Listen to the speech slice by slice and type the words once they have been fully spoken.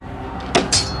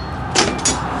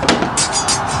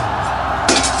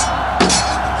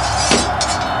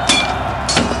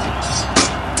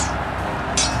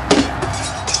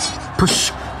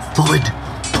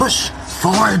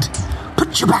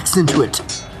your backs into it.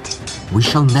 We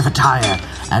shall never tire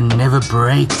and never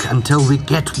break until we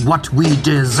get what we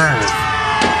deserve.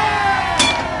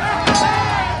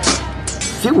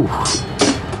 Phew.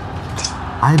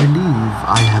 I believe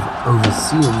I have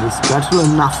overseen this battle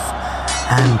enough,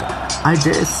 and I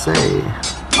dare say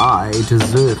I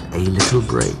deserve a little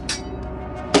break.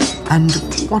 And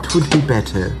what would be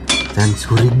better than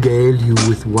to regale you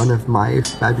with one of my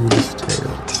fabulous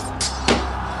tales?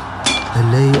 The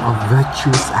lay of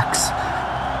virtuous acts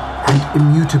and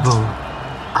immutable,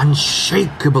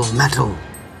 unshakable metal.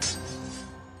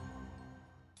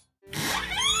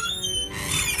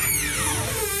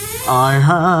 I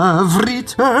have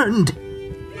returned.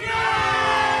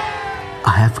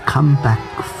 I have come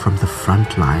back from the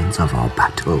front lines of our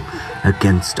battle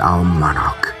against our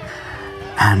monarch,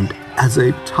 and as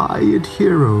a tired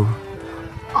hero,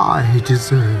 I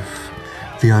deserve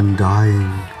the undying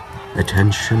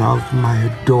attention of my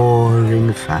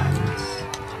adoring fans.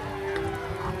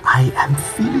 I am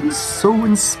feeling so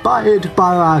inspired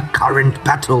by our current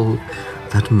battle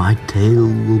that my tale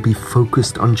will be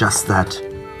focused on just that.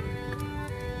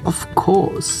 Of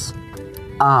course,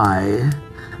 I,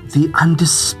 the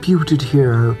undisputed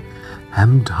hero,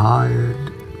 am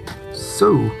tired.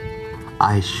 So,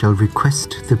 I shall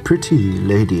request the pretty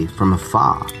lady from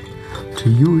afar to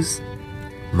use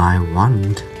my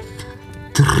wand,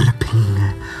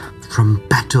 dripping from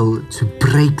battle to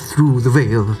break through the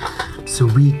veil, so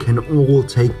we can all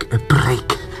take a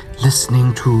break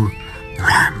listening to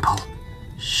Ramble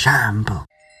Shamble.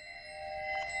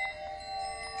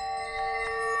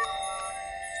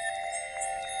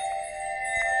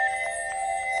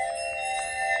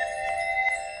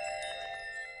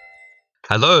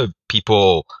 Hello,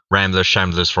 people, ramblers,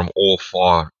 shamblers from all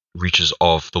far reaches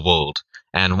of the world,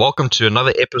 and welcome to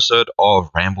another episode of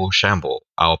Ramble Shamble,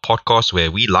 our podcast where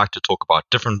we like to talk about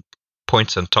different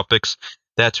points and topics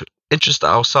that interest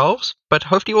ourselves, but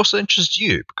hopefully also interest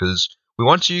you, because we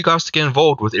want you guys to get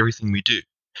involved with everything we do.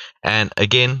 And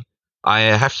again, I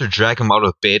have to drag him out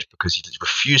of bed because he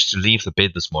refused to leave the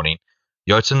bed this morning.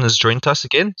 Jotun has joined us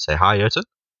again. Say hi, Jotun.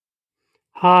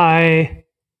 Hi.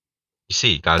 You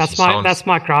see, guys, that's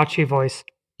my grouchy voice.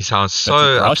 He sounds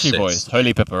so that's a grouchy upset. voice.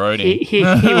 Holy pepperoni.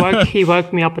 He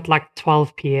woke me up at like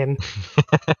 12 p.m.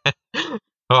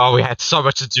 Oh, we had so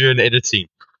much to do in editing.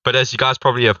 But as you guys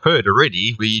probably have heard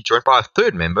already, we joined by a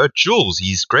third member, Jules.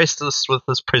 He's graced us with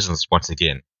his presence once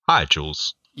again. Hi,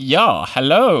 Jules. Yeah,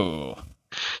 hello.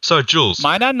 So, Jules.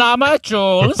 Mein Name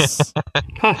Jules.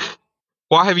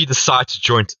 Why have you decided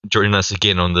to join us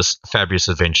again on this fabulous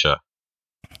adventure?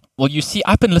 Well, you see,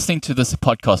 I've been listening to this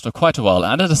podcast for quite a while,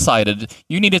 and I decided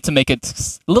you needed to make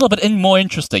it a little bit more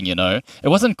interesting, you know? It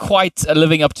wasn't quite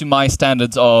living up to my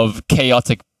standards of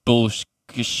chaotic bullshit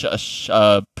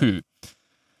poo.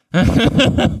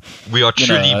 We are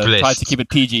truly blessed. Try to keep it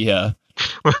PG here.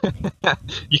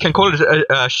 You can call it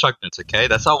a shugnut, okay?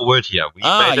 That's our word here. We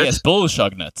made it. Yes,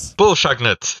 bullshugnut.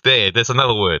 Bullshugnut. There's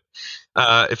another word.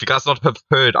 If you guys not have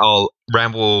heard our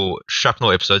Ramble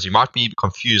Shrapnel episodes, you might be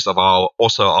confused of our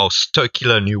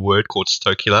stokular new word called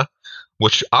stokular,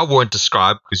 which I won't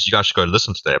describe because you guys should go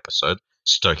listen to the episode,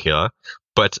 stokular.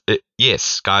 But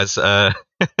yes, guys,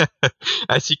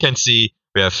 as you can see,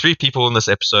 we have 3 people in this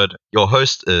episode. Your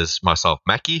host is myself,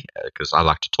 Mackie, because I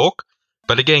like to talk.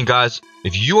 But again, guys,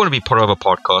 if you want to be part of a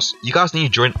podcast, you guys need to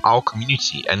join our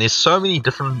community. And there's so many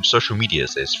different social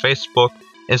medias. There's Facebook,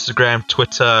 Instagram,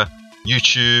 Twitter,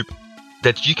 YouTube,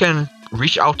 that you can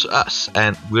reach out to us.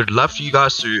 And we'd love for you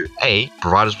guys to, A,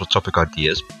 provide us with topic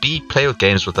ideas, B, play with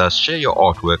games with us, share your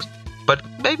artworks. But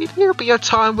maybe there'll be a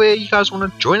time where you guys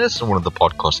want to join us in one of the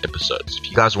podcast episodes. If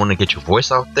you guys want to get your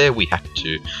voice out there, we have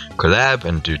to collab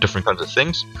and do different kinds of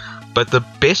things. But the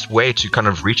best way to kind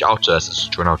of reach out to us is to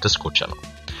join our Discord channel.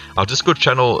 Our Discord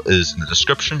channel is in the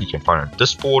description. You can find it on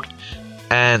Discord.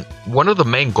 And one of the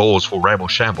main goals for Ramble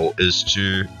Shamble is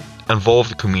to involve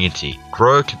the community,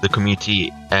 grow the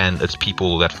community and its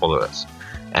people that follow us.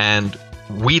 And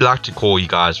we like to call you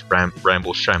guys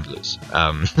Ramble Shamblers.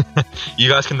 You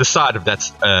guys can decide if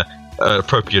that's an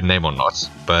appropriate name or not.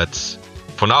 But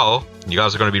for now, you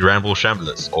guys are going to be Ramble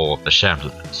Shamblers or the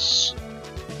Shamblers.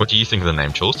 What do you think of the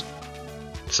name, Jules?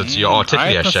 Since you are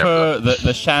technically a shambler. I prefer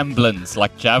the Shamblins,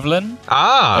 like javelin.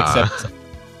 Except,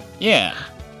 yeah.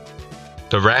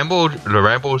 The Ramble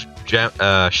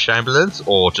Shamblins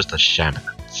or just the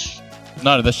Shamblins?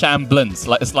 No, the Shamblins.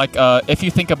 Like it's like if you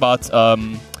think about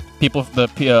people, the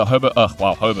hobos,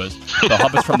 the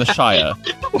hobbits from the Shire.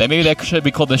 Maybe they should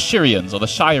be called the Shirians or the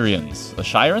Shirians. The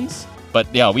Shirans?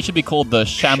 But yeah, we should be called the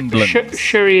Shamblins.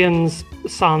 Shirians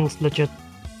sounds legit.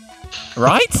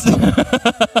 Right?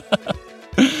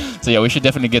 So yeah, we should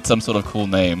definitely get some sort of cool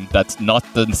name that's not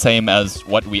the same as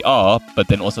what we are, but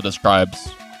then also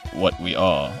describes what we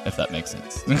are, if that makes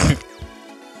sense.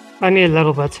 Only a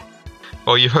little bit.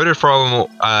 Well, you heard it from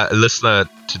a listener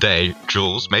today,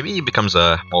 Jules. Maybe he becomes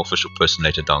a more official person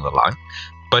later down the line.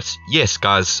 But yes,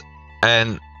 guys,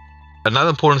 and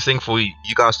another important thing for you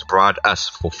guys to provide us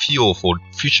for fuel for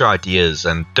future ideas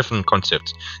and different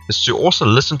concepts is to also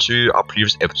listen to our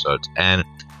previous episodes and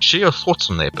share your thoughts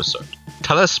on the episode.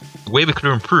 Tell us where we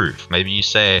could improve. Maybe you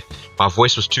say my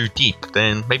voice was too deep.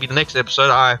 Then maybe the next episode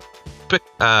I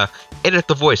edit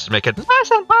the voice to make it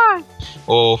nice and high,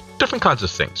 or different kinds of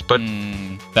things. But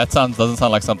that doesn't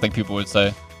sound like something people would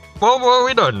say. Well,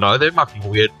 we don't know. There might be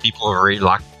weird people who really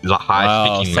like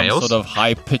high-speaking males. Some sort of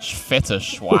high-pitched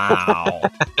fetish. Wow.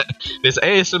 There's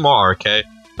ASMR, okay?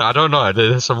 I don't know.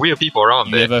 There's some weird people around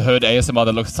there. You ever heard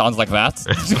ASMR that sounds like that?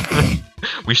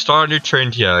 We start a new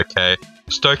trend here, okay?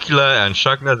 Stokula and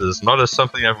Shugna is not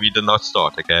something that we did not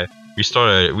start, okay? We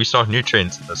start new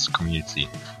trends in this community.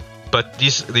 But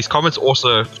these comments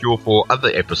also fuel for other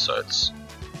episodes.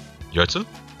 Jotun?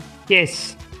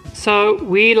 Yes. So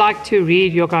we like to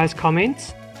read your guys'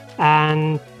 comments,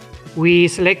 and we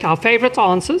select our favorite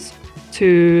answers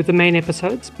to the main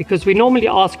episodes, because we normally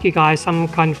ask you guys some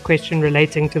kind of question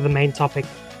relating to the main topic.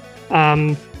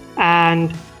 And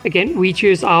again, we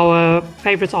choose our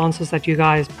favorite answers that you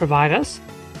guys provide us,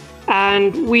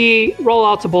 and we roll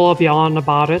out a ball of yarn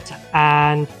about it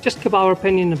and just give our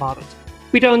opinion about it.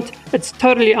 It's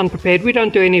totally unprepared. We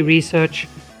don't do any research.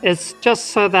 It's just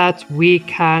so that we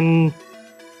can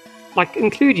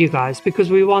include you guys because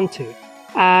we want to.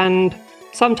 And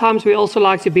sometimes we also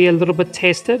like to be a little bit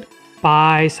tested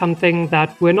by something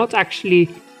that we're not actually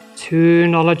too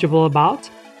knowledgeable about.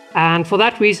 And for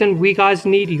that reason, we guys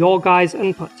need your guys'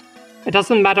 input. It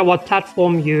doesn't matter what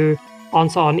platform you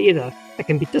answer on either. It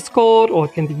can be Discord, or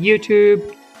it can be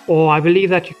YouTube, or I believe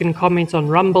that you can comment on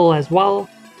Rumble as well.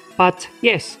 But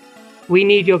yes, we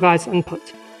need your guys'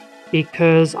 input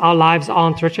because our lives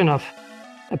aren't rich enough,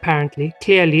 apparently,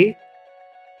 clearly.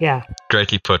 Yeah.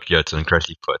 Greatly put, Jotun,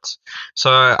 greatly put.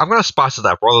 So I'm going to spice it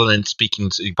up rather than speaking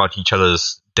about each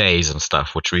other's days and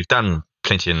stuff, which we've done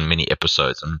plenty in many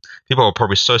episodes. And people are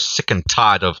probably so sick and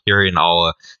tired of hearing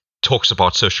our talks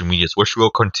about social medias, which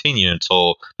will continue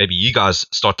until maybe you guys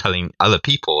start telling other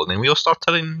people, and then we'll start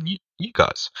telling you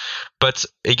guys. But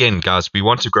again, guys, we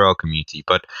want to grow our community,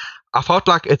 but I felt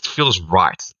like it feels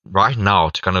right now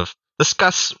to kind of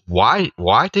discuss why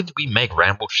did we make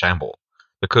Ramble Shamble?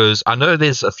 Because I know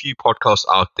there's a few podcasts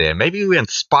out there. Maybe we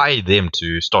inspire them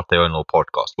to start their own little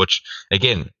podcast, which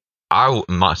again,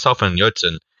 myself and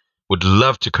Jotun would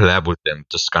love to collab with them,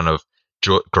 just kind of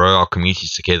grow our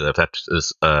communities together if that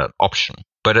is an option.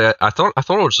 But I thought it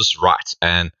was just right.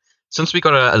 And since we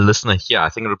got a listener here, I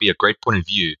think it'll be a great point of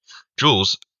view.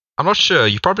 Jules, I'm not sure.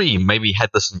 You probably maybe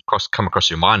had this come across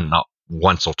your mind not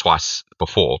once or twice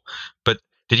before. But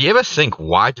did you ever think,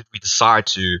 why did we decide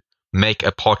to make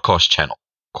a podcast channel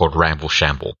called Ramble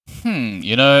Shamble?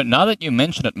 Now that you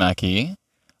mention it, Mackie,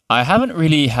 I haven't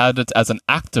really had it as an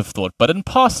active thought, but in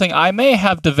passing, I may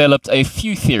have developed a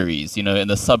few theories, in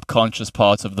the subconscious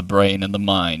parts of the brain and the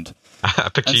mind. I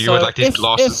picture you with these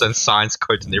glasses and science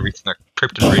codes and everything, like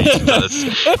Krypton reading does.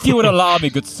 If you would allow me,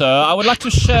 good sir, I would like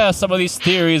to share some of these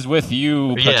theories with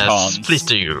you, perchance. Yes, please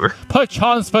do.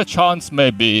 Perchance,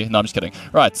 maybe. No, I'm just kidding.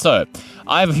 Right, so,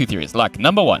 I have a few theories.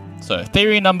 Number one. So,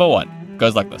 theory number one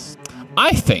goes like this.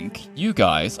 I think you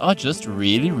guys are just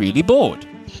really, really bored.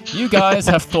 You guys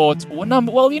have thought,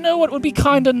 well, you know what would be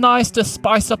kind of nice to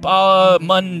spice up our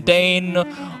mundane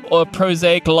or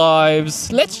prosaic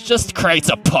lives? Let's just create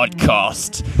a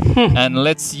podcast. And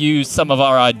let's use some of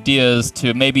our ideas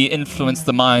to maybe influence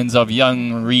the minds of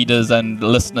young readers and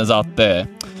listeners out there.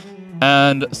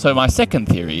 And so my second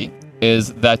theory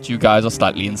is that you guys are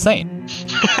slightly insane.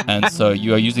 And so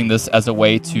you are using this as a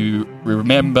way to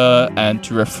remember and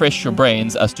to refresh your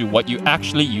brains as to what you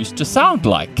actually used to sound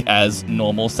like as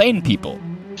normal, sane people.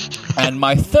 And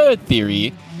my third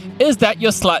theory is that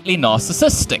you're slightly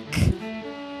narcissistic.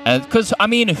 And because,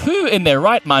 who in their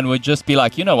right mind would just be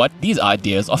like, you know what, these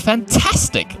ideas are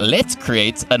fantastic. Let's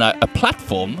create a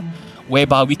platform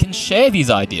whereby we can share these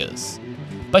ideas.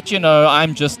 But,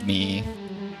 I'm just me.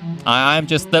 I'm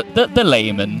just the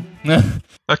layman.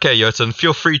 Okay, Jotun,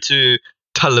 feel free to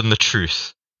tell them the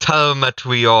truth. Tell them that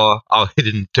we are our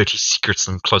hidden dirty secrets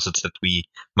and closets that we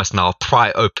must now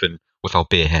pry open with our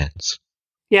bare hands.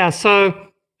 Yeah, so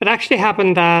it actually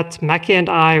happened that Mackie and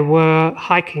I were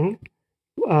hiking,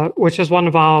 which is one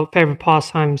of our favorite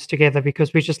pastimes together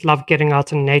because we just love getting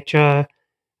out in nature.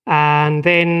 And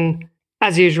then,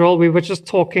 as usual, we were just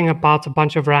talking about a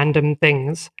bunch of random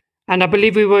things. And I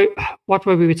believe what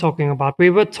were we talking about? We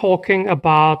were talking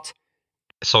about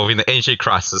solving the energy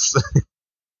crisis.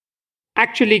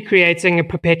 actually creating a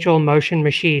perpetual motion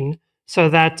machine so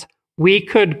that we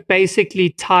could basically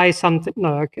tie something.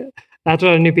 No, okay, that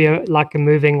would only be like a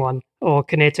moving one or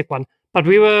kinetic one. But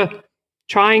we were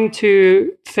trying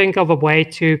to think of a way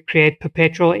to create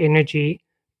perpetual energy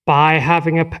by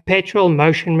having a perpetual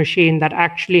motion machine that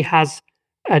actually has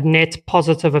a net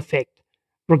positive effect,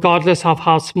 regardless of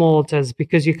how small it is,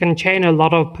 because you can chain a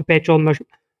lot of perpetual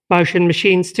motion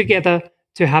machines together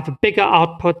to have a bigger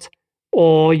output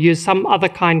or use some other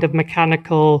kind of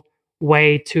mechanical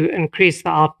way to increase the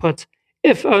output,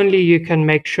 if only you can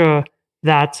make sure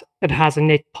that it has a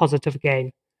net positive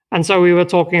gain. And so we were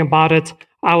talking about it.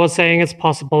 I was saying it's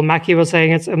possible. Mackie was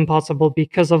saying it's impossible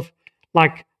because of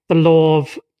like the law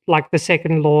of like the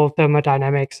second law of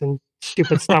thermodynamics and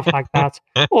stupid stuff like that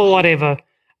or whatever.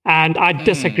 And I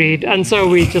disagreed. And so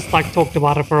we just like talked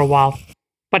about it for a while.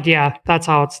 But yeah, that's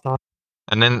how it started.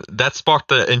 And then that sparked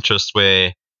the interest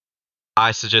where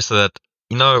I suggested that,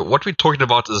 what we're talking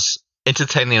about is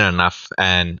entertaining enough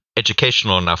and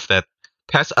educational enough that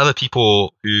perhaps other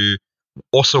people who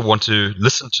also want to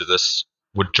listen to this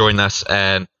would join us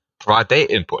and provide their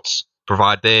inputs,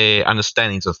 provide their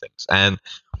understandings of things. And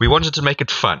we wanted to make it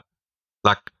fun.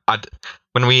 Like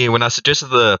when I suggested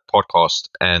the podcast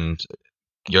and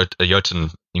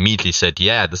Jotun immediately said,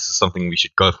 yeah, this is something we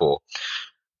should go for.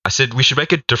 I said we should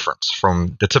make it different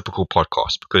from the typical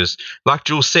podcast because, like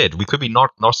Jules said, we could be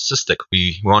not narcissistic.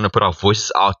 We want to put our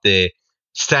voices out there,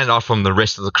 stand out from the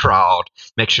rest of the crowd,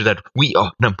 make sure that we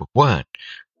are number one.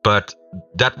 But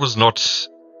that was not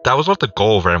the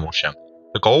goal of Ramble Shamble.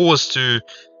 The goal was to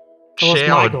share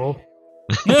my goal.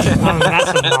 I'm a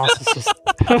massive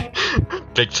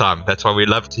narcissist. Big time. That's why we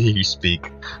love to hear you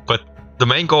speak. But the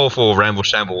main goal for Ramble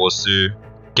Shamble was to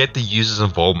get the users'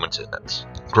 involvement in it.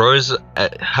 Growers,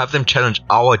 have them challenge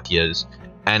our ideas,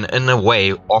 and in a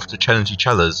way, after challenge each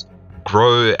other's,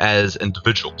 grow as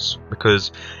individuals.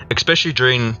 Because especially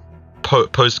during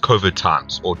post-COVID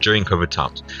times or during COVID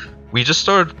times, we just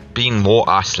started being more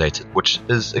isolated, which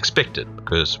is expected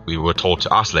because we were told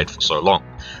to isolate for so long.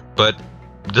 But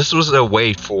this was a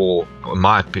way for, in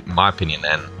my opinion,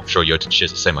 and I'm sure Jotun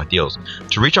shares the same ideals,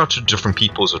 to reach out to different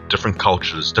peoples of different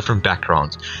cultures, different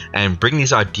backgrounds, and bring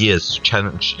these ideas to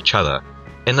challenge each other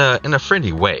in a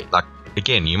friendly way. Like,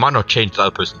 again, you might not change the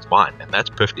other person's mind, and that's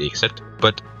perfectly acceptable,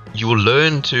 but you will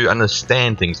learn to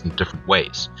understand things in different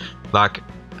ways. Like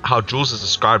how Jules has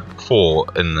described before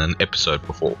in an episode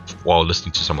before, while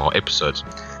listening to some of our episodes,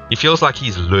 he feels like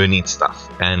he's learning stuff,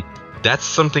 and that's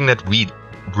something that we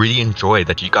really enjoy,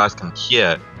 that you guys can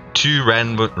hear two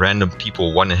random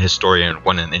people, one a historian,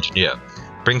 one an engineer,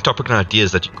 bring topic and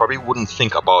ideas that you probably wouldn't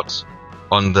think about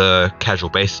on the casual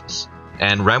basis.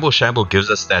 And Ramble Shamble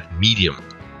gives us that medium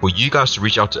for you guys to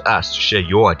reach out to us to share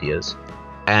your ideas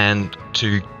and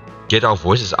to get our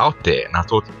voices out there.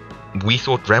 And we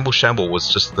thought Ramble Shamble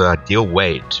was just the ideal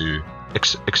way to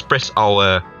express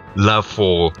our love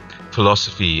for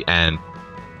philosophy and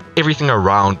everything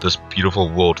around this beautiful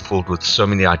world filled with so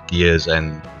many ideas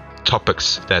and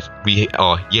topics that we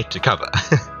are yet to cover.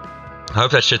 I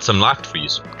hope that shed some light for you,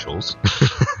 Jules.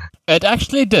 It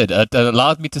actually did. It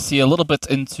allowed me to see a little bit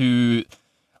into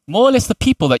more or less the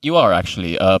people that you are,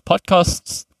 actually.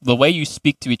 Podcasts, the way you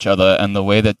speak to each other and the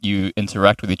way that you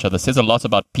interact with each other says a lot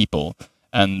about people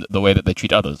and the way that they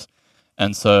treat others.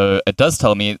 And so it does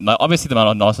tell me, obviously the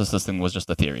narcissist thing was just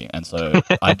a theory, and so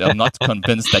I'm not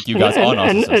convinced that you guys are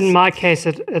narcissists. In my case,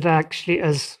 it actually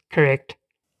is correct.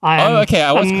 Okay,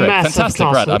 I was correct. Fantastic,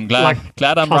 right. I'm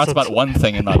glad I'm right about one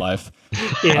thing in my life.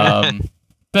 Yeah.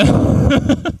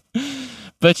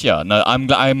 But yeah, no, I'm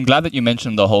glad that you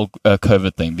mentioned the whole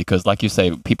COVID thing, because like you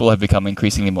say, people have become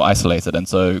increasingly more isolated, and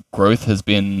so growth has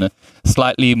been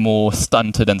slightly more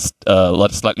stunted and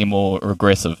slightly more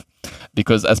regressive.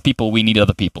 Because as people, we need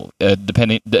other people. It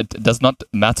does not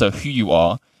matter who you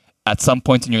are. At some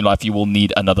point in your life, you will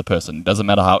need another person. It doesn't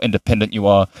matter how independent you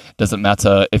are. It doesn't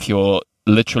matter if you're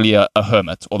literally a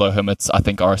hermit, although hermits, I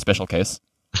think, are a special case.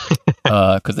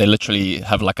 Because they literally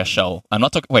have like a shell. I'm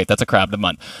not talking... Wait, that's a crab, never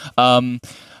mind.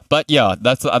 But yeah,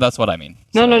 that's what I mean.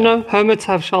 No. Hermits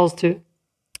have shells too.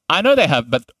 I know they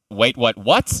have, but wait,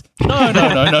 what?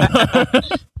 No.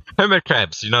 Hermit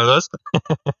crabs, you know those?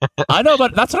 I know,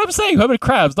 but that's what I'm saying. Hermit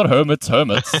crabs, not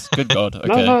hermits. Good God.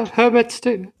 Okay. No, hermits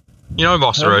too. You know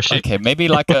Master Roshi. Okay, maybe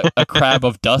like a crab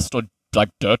of dust or like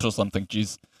dirt or something.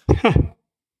 Jeez.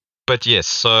 But yes,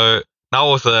 so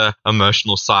now with the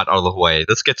emotional side out of the way,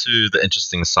 let's get to the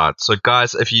interesting side. So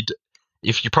guys, if you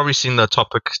if you've probably seen the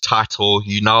topic title,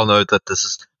 you now know that this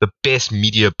is the best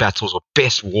media battles or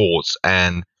best wars.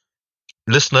 And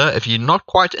listener, if you're not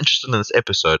quite interested in this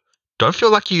episode, don't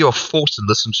feel like you're forced to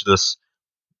listen to this,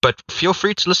 but feel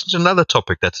free to listen to another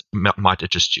topic that might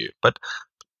interest you. But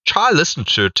try listen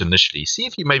to it initially. See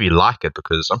if you maybe like it,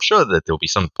 because I'm sure that there'll be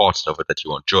some parts of it that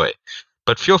you enjoy.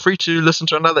 But feel free to listen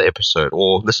to another episode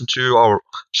or listen to our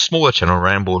smaller channel,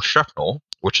 Ramble Shrapnel,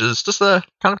 which is just kind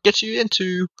of gets you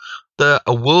into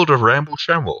a world of Ramble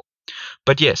Shamble.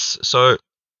 But yes, so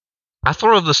I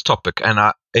thought of this topic,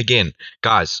 and again,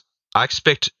 guys, I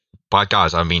expect, by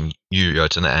guys, I mean you,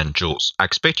 Jotun, and Jules. I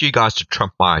expect you guys to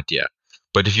trump my idea.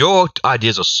 But if your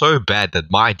ideas are so bad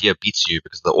that my idea beats you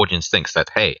because the audience thinks that,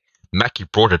 hey, Mackie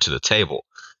brought it to the table,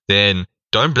 then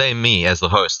don't blame me as the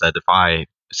host that if I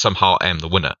somehow am the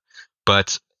winner.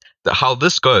 But how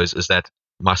this goes is that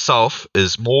myself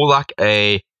is more like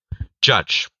a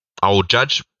judge. I will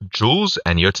judge Jules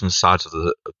and Jotun's sides of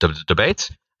the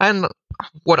debate, and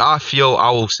what I feel,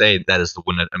 I will say that is the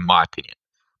winner in my opinion.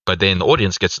 But then the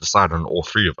audience gets to decide on all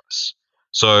three of us.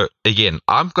 So again,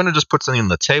 I'm going to just put something on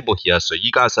the table here so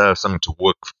you guys have something to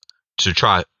work to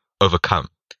try overcome,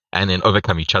 and then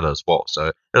overcome each other as well.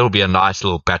 So it'll be a nice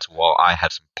little battle while I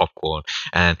have some popcorn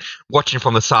and watching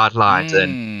from the sidelines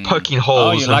and poking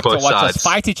holes on both sides. You like to watch us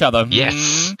fight each other?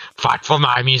 Yes, fight for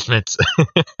my amusement.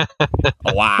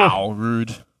 Wow,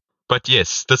 rude. But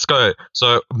yes, let's go.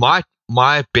 So my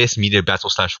best media battle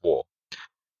 / war.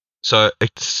 So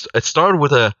it started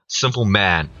with a simple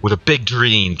man with a big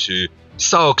dream to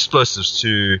sell explosives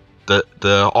to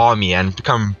the army and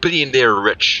become billionaire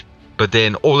rich. But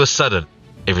then all of a sudden,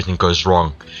 everything goes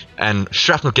wrong, and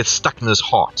shrapnel gets stuck in his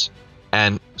heart,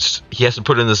 and he has to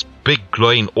put in this big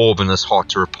glowing orb in his heart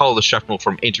to repel the shrapnel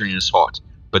from entering his heart.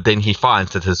 But then he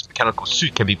finds that his mechanical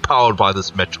suit can be powered by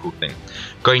this magical thing.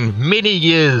 Going many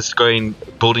years,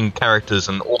 building characters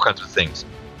and all kinds of things,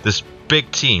 this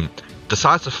big team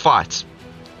decides to fight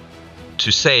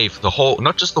to save the whole,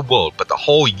 not just the world, but the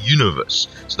whole universe.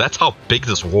 So that's how big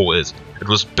this war is. It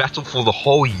was battle for the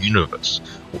whole universe,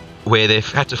 where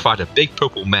they've had to fight a big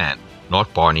purple man.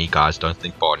 Not Barney, guys, don't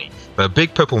think Barney. But a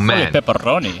big purple man.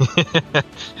 Pepperoni.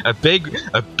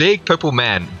 a big purple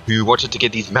man who wanted to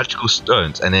get these magical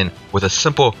stones, and then with a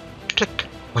simple click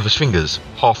of his fingers,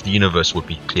 half the universe would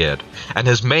be cleared. And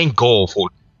his main goal for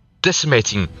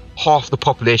decimating half the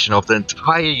population of the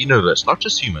entire universe, not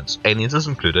just humans, aliens is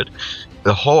included,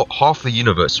 half the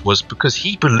universe, was because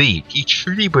he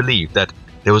truly believed that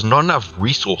there was not enough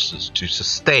resources to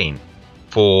sustain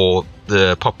for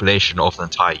the population of the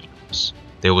entire universe.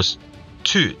 There was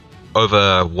 2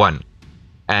 over 1,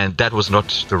 and that was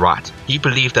not the right. He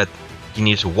believed that he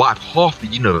needed to wipe half the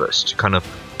universe to kind of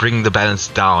bring the balance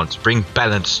down, to bring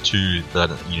balance to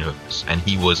the universe, and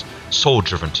he was soul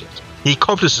driven to it. He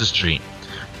accomplished his dream,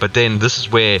 but then this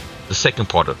is where the second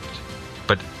part of it.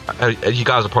 But you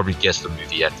guys will probably guess the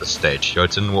movie at this stage.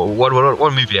 Jotun, what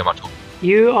movie am I talking about?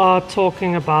 You are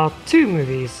talking about 2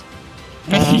 movies.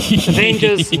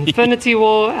 Avengers Infinity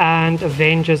War and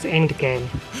Avengers Endgame.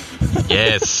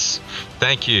 Yes,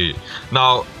 thank you.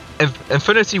 Now,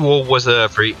 Infinity War was a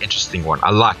very interesting one.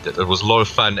 I liked it. It was a lot of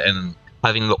fun, and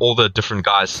having all the different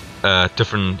guys,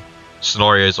 different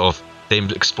scenarios of them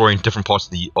exploring different parts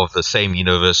of the same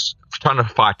universe, trying to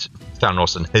fight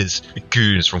Thanos and his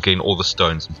goons from getting all the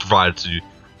stones and provided to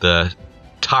the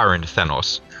tyrant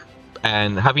Thanos.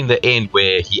 And having the end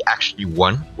where he actually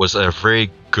won was a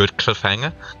very good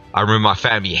cliffhanger. I remember my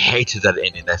family hated that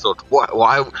ending. They thought,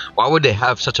 why would they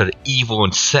have such an evil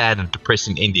and sad and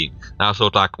depressing ending? And I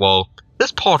thought, like, well,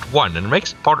 this part 1, and it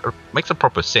makes a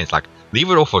proper sense. Like, leave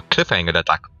it off a cliffhanger that,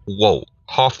 like, whoa,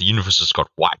 half the universe just got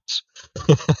wiped.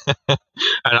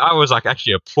 And I was like,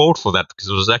 actually applaud for that, because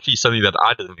it was actually something that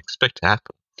I didn't expect to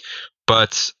happen.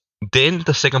 But then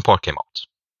the second part came out,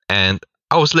 and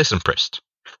I was less impressed.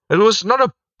 It was not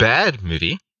a bad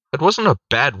movie. It wasn't a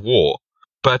bad war.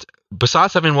 But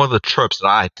besides having one of the tropes that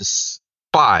I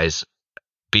despise,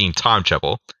 being time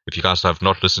travel, if you guys have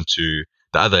not listened to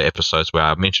the other episodes where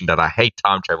I mentioned that I hate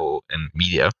time travel in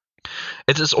media,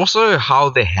 it is also how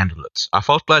they handle it. I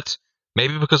felt that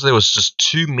maybe because there was just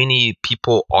too many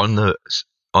people on the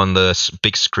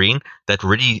big screen that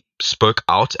really spoke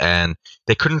out, and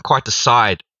they couldn't quite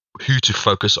decide who to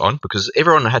focus on, because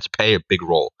everyone had to play a big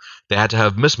role. They had to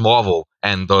have Miss Marvel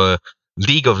and the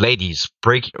League of Ladies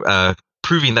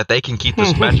proving that they can keep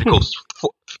this magical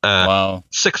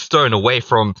sixth stone away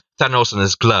from Thanos and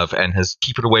his glove, and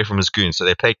keep it away from his goons. So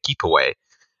they played keep away,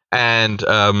 and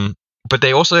but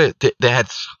they also they had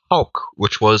Hulk,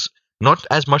 which was not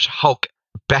as much Hulk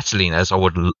battling as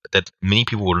that many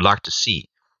people would like to see.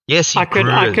 Yes, he I could,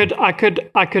 grew I it. could, I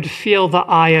could, I could feel the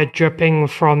ire dripping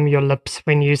from your lips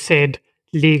when you said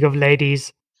League of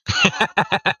Ladies.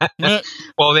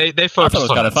 Well, they I thought it focused was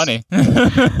on kind it.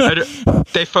 of funny.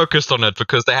 They focused on it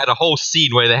because they had a whole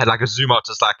scene where they had like a zoom out.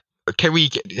 It's like, can we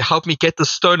help me get the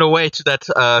stone away to that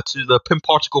to the pin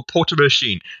particle porter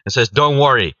machine? And says, don't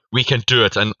worry, we can do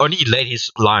it. And only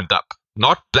ladies lined up,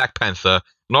 not Black Panther,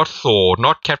 not Thor,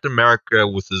 not Captain America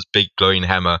with his big glowing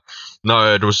hammer.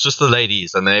 No, it was just the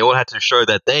ladies, and they all had to show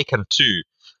that they can too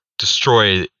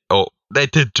destroy. Oh, they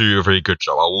did do a very good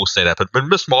job. I will say that. But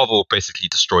Miss Marvel basically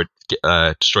destroyed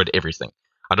everything.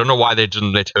 I don't know why they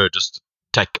didn't let her just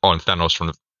take on Thanos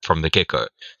from the get go.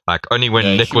 Like only when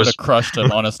Yeah, Nick she would was have crushed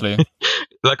him, honestly.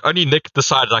 like only Nick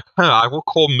decided like, I will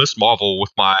call Miss Marvel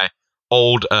with my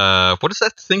old what is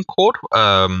that thing called?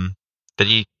 That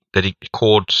he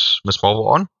called Miss Marvel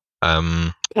on?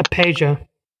 A pager.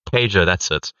 Pager, that's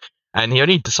it. And he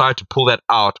only decided to pull that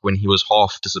out when he was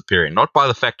half disappearing, not by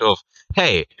the fact of,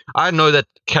 hey, I know that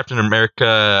Captain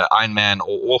America, Iron Man, are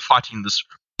all fighting this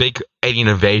big alien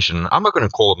invasion. I'm not going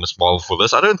to call Miss Marvel for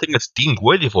this. I don't think it's deemed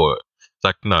worthy for her. It's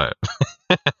like, no.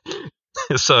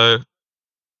 So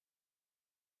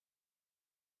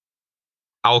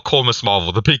I'll call Miss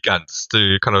Marvel, the big guns,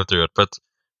 to kind of do it. But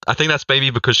I think that's maybe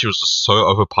because she was just so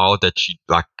overpowered that she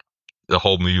like the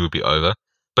whole movie would be over.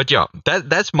 But yeah,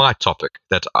 that's my topic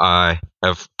that I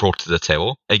have brought to the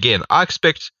table. Again, I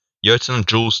expect Jotun and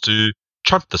Jules to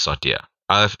trump this idea.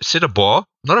 I've set a bar,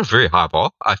 not a very high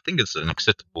bar. I think it's an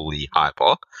acceptably high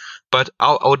bar, but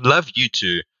I would love you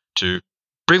to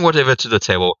bring whatever to the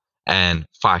table and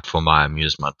fight for my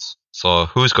amusement. So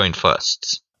who's going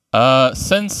first?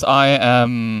 Since I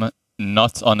am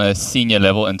not on a senior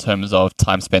level in terms of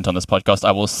time spent on this podcast,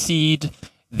 I will cede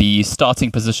the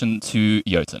starting position to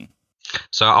Jotun.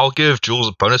 So I'll give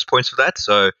Jules bonus points for that.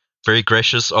 So very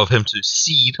gracious of him to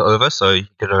cede over. So you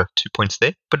get 2 points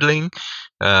there. Piddling.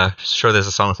 Sure, there's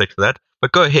a sound effect for that.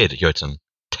 But go ahead, Jotun.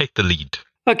 Take the lead.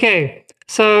 Okay,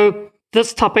 so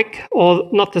this topic, or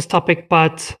not this topic,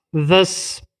 but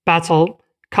this battle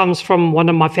comes from one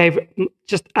of my favorite,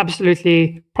 just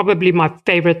absolutely, probably my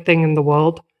favorite thing in the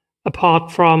world,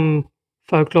 apart from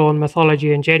folklore and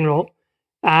mythology in general.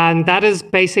 And that is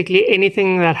basically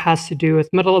anything that has to do with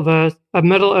Middle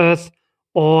Earth,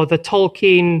 or the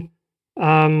Tolkien,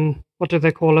 what do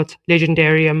they call it,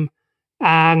 Legendarium,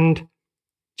 and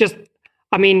just,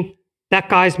 I mean, that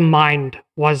guy's mind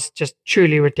was just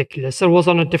truly ridiculous. It was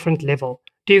on a different level.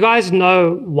 Do you guys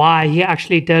know why he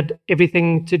actually did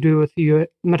everything to do with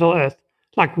Middle Earth?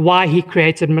 Like why he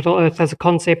created Middle Earth as a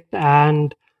concept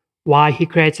and why he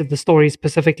created the story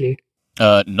specifically?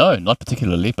 No, not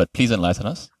particularly, but please enlighten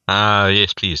us.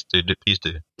 Yes, please do. Please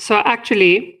do. So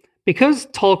actually, because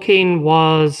Tolkien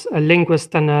was a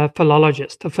linguist and a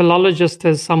philologist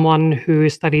is someone who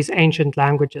studies ancient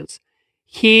languages.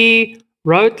 He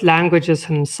wrote languages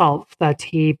himself that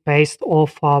he based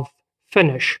off of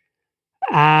Finnish.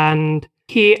 And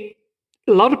a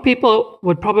lot of people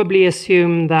would probably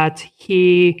assume that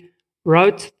he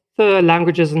wrote the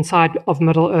languages inside of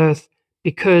Middle Earth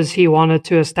because he wanted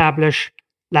to establish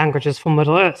languages for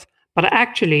Middle Earth. But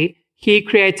actually, he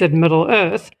created Middle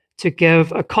Earth to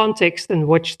give a context in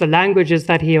which the languages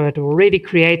that he had already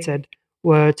created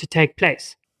were to take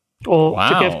place, or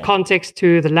to give context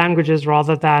to the languages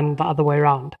rather than the other way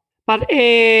around. But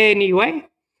anyway.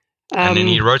 And then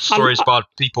he wrote stories about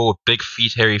people with big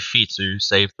feet, hairy feet, to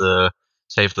save the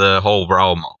whole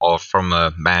realm from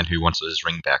a man who wants his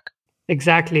ring back.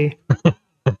 Exactly.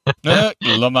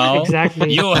 Lamau,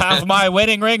 exactly. You have my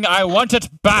wedding ring. I want it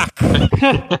back.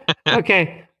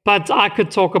 Okay, but I could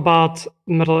talk about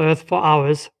Middle Earth for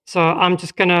hours. So I'm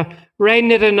just going to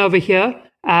rein it in over here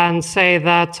and say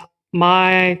that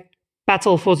my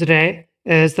battle for today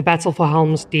is the Battle for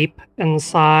Helm's Deep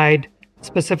inside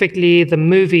specifically the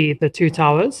movie The Two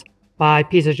Towers by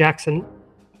Peter Jackson.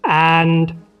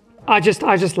 And I just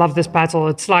love this battle.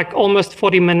 It's like almost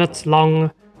 40 minutes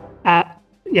long.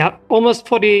 Almost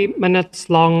 40 minutes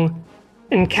long,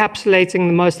 encapsulating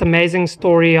the most amazing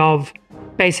story of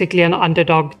basically an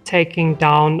underdog taking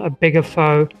down a bigger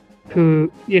foe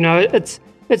who, it's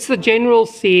the general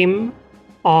theme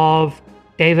of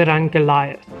David and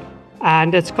Goliath.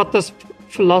 And it's got this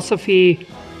philosophy,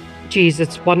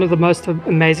 it's one of the most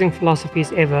amazing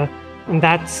philosophies ever. And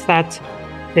that's that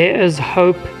there is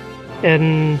hope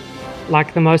in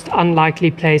like the most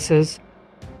unlikely places.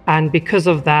 And because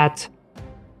of that,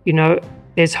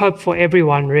 there's hope for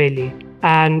everyone, really.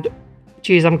 And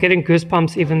I'm getting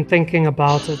goosebumps even thinking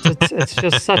about it. It's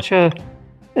just such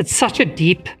a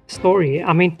deep story.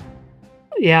 I mean,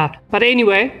 yeah. But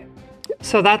anyway,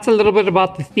 So that's a little bit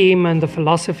about the theme and the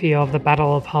philosophy of the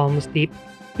Battle of Helm's Deep,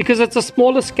 because it's a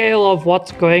smaller scale of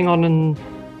what's going on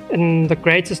in the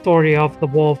greater story of the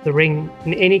War of the Ring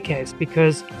in any case,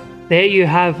 because there you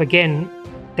have again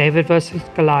David versus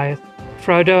Goliath,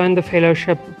 Frodo and the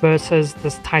Fellowship versus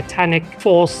this titanic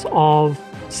force of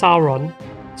Sauron.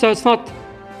 So it's not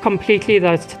completely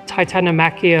the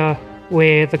Titanomachia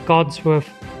where the gods were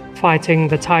fighting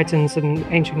the Titans in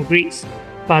ancient Greece,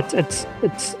 but it's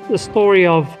the story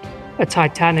of a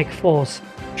titanic force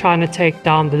trying to take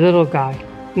down the little guy.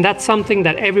 And that's something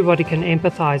that everybody can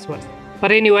empathize with.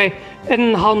 But anyway,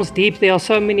 in Helm's Deep, there are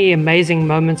so many amazing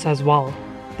moments as well.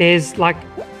 There's like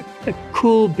a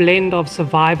cool blend of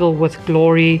survival with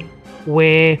glory,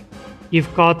 where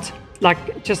you've got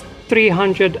like just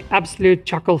 300 absolute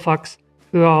chuckle fucks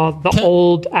who are the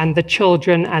old and the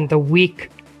children and the weak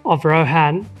of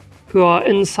Rohan, who are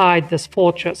inside this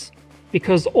fortress,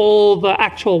 because all the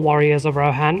actual warriors of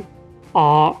Rohan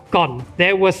are gone.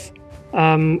 They're with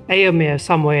Eomer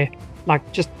somewhere,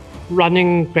 like just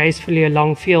running gracefully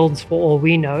along fields for all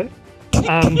we know.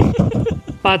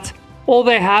 But all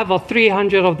they have are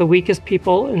 300 of the weakest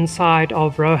people inside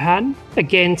of Rohan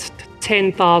against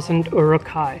 10,000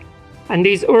 Uruk-hai. And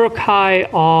these Uruk-hai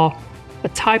are a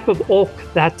type of orc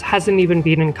that hasn't even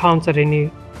been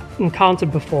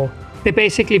encountered before. They're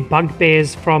basically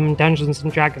bugbears from Dungeons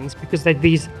and Dragons, because they're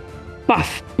these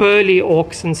buff, burly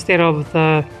orcs instead of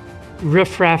the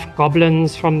riffraff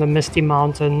goblins from the Misty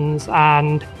Mountains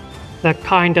and the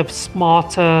kind of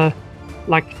smarter,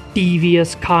 like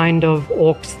devious kind of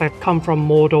orcs that come from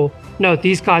Mordor. No,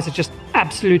 these guys are just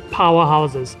absolute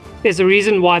powerhouses. There's a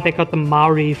reason why they got the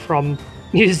Maori from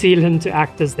New Zealand to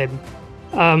act as them.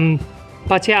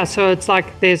 But yeah, so it's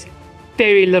like there's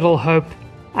very little hope.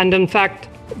 And in fact,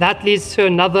 that leads to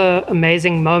another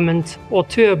amazing moment, or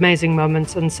two amazing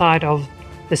moments inside of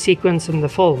the sequence in the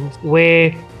films,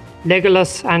 where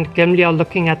Legolas and Gimli are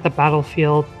looking at the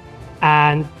battlefield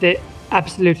and they're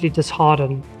absolutely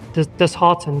disheartened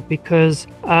because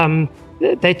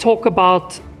they talk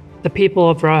about the people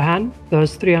of Rohan,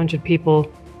 those 300 people,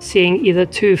 seeing either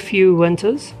too few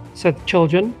winters, so the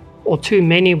children, or too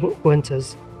many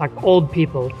winters, like old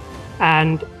people.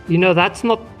 And you know,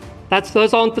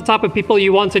 those aren't the type of people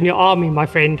you want in your army, my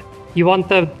friend. You want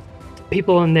the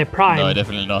people in their prime. No,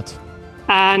 definitely not.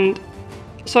 And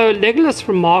so Legolas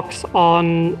remarks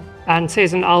on, and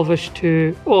says in Elvish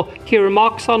he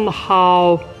remarks on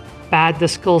how bad the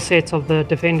skill sets of the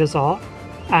defenders are,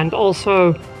 and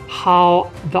also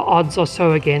how the odds are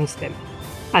so against them.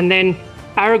 And then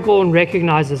Aragorn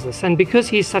recognizes this, and because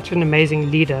he's such an amazing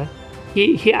leader,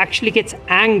 he actually gets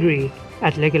angry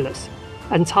at Legolas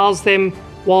and tells them,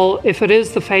 well, if it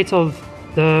is the fate of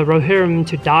the Rohirrim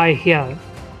to die here,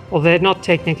 well, they're not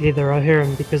technically the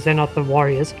Rohirrim because they're not the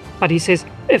warriors, but he says,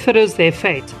 if it is their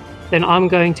fate, then I'm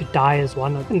going to die as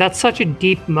one of them. And that's such a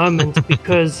deep moment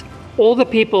because all the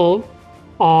people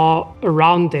are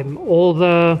around them, all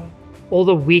the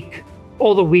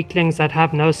weaklings that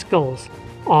have no skills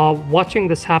are watching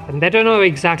this happen. They don't know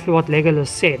exactly what Legolas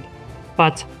said,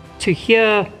 but to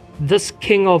hear this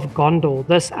king of Gondor,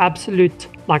 this absolute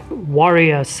like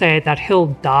warrior, say that he'll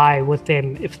die with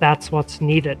them if that's what's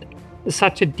needed, is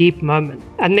such a deep moment.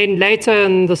 And then later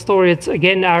in the story, it's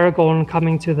again Aragorn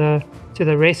coming to the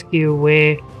rescue,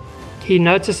 where he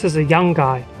notices a young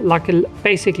guy, like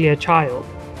basically a child,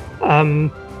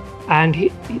 and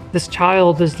this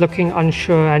child is looking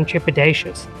unsure and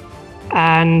trepidatious,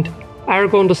 and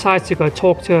Aragorn decides to go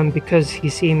talk to him because he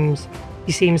seems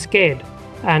scared.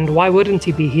 And why wouldn't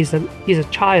he be? He's a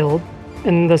child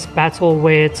in this battle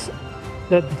where it's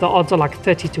the odds are like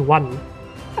 30-1.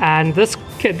 And this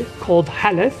kid called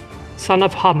Haleth, son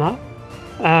of Hama,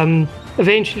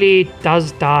 eventually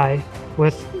does die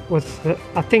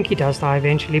I think he does die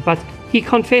eventually, but he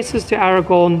confesses to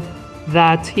Aragorn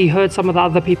that he heard some of the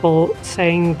other people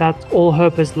saying that all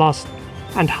hope is lost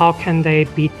and how can they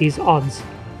beat these odds.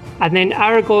 And then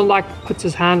Aragorn puts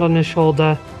his hand on his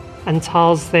shoulder and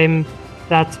tells them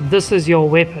that this is your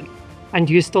weapon and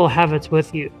you still have it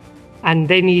with you. And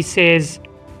then he says,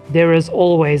 there is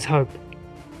always hope.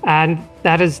 And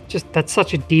that's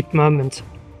such a deep moment,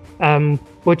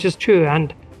 which is true.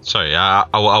 And sorry, I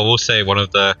will say one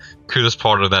of the coolest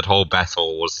part of that whole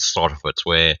battle was the start of it,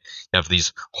 where you have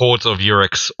these hordes of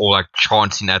Uruks all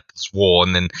chanting at this war,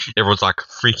 and then everyone's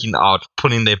freaking out,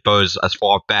 putting their bows as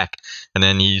far back, and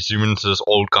then you zoom into this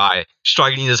old guy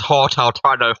struggling his heart out,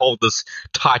 trying to hold this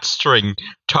tight string,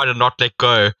 trying to not let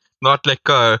go,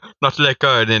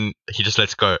 and then he just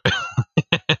lets go.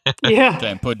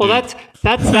 Yeah. Well, that's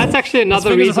actually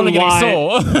another reason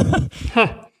why.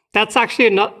 that's actually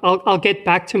not. I'll get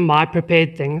back to my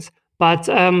prepared things, but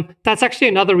that's actually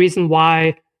another reason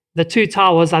why The Two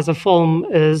Towers as a film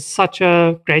is such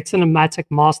a great cinematic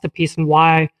masterpiece, and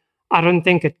why I don't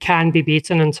think it can be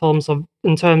beaten in terms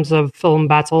of film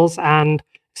battles, and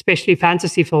especially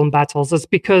fantasy film battles. It's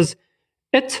because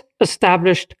it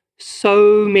established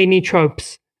so many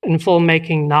tropes in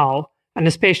filmmaking now, and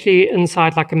especially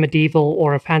inside like a medieval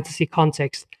or a fantasy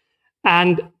context.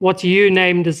 And what you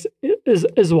named is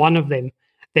one of them.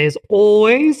 There's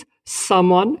always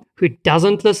someone who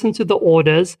doesn't listen to the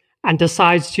orders and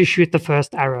decides to shoot the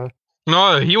first arrow.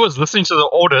 No, he was listening to the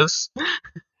orders.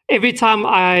 Every time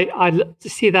I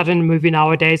see that in a movie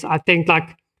nowadays, I think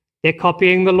like they're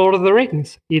copying the Lord of the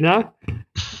Rings, you know?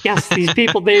 Yes, these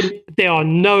people, there are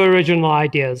no original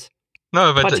ideas.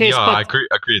 No, but I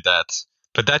agree with that.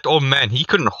 But that old man, he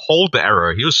couldn't hold the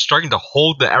arrow. He was struggling to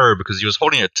hold the arrow because he was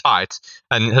holding it tight,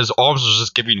 and his arms was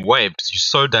just giving way because he's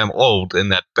so damn old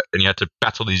and he had to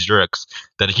battle these jerks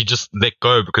that he just let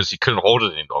go because he couldn't hold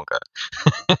it any longer.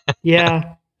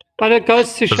 Yeah. But it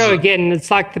goes to show again,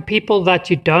 it's like the people that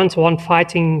you don't want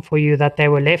fighting for you that they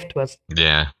were left with.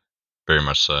 Yeah, very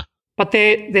much so. But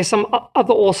there's some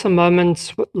other awesome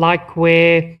moments, like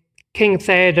where King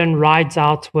Theoden rides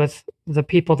out with the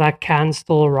people that can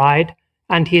still ride.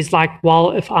 And he's like,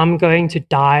 well, if I'm going to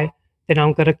die, then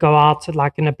I'm going to go out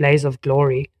like in a blaze of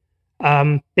glory.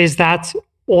 There's that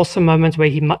awesome moment where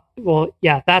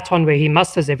that one where he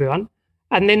musters everyone.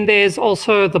 And then there's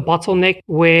also the bottleneck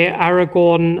where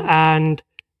Aragorn and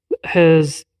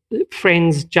his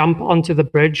friends jump onto the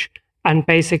bridge and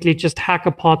basically just hack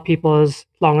apart people as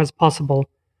long as possible.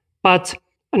 But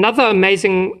another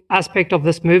amazing aspect of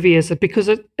this movie is that because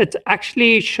it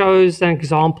actually shows an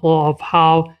example of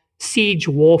how siege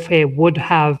warfare would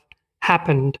have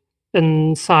happened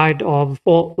inside of,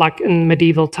 or like in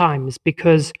medieval times,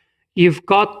 because you've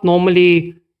got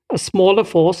normally a smaller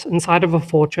force inside of a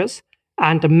fortress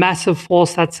and a massive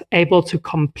force that's able to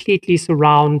completely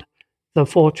surround the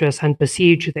fortress and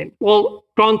besiege them. Well,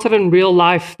 granted, in real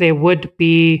life, there would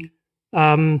be,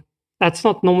 that's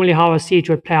not normally how a siege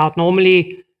would play out.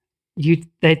 Normally,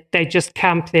 they just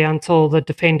camp there until the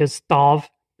defenders starve,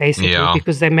 basically,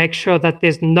 because they make sure that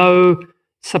there's no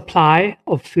supply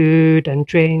of food and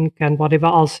drink and whatever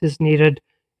else is needed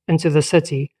into the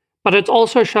city. But it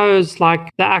also shows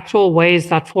like the actual ways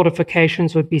that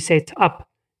fortifications would be set up,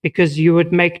 because you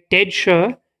would make dead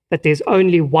sure that there's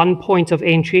only one point of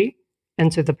entry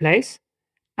into the place,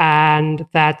 and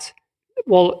that,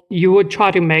 well, you would try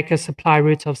to make a supply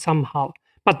route of somehow.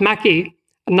 But Mackie,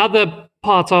 another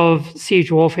part of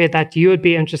siege warfare that you would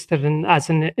be interested in as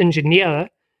an engineer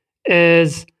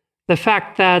is the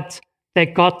fact that they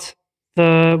got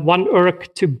the one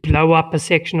Uruk to blow up a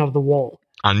section of the wall.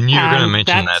 I knew you were going to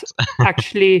mention that.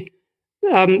 Actually,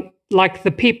 like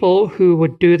the people who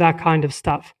would do that kind of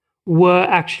stuff were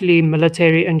actually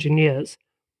military engineers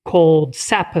called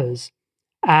sappers.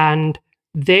 And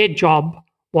their job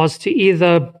was to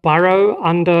either burrow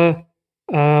under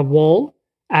a wall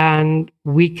and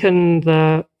weaken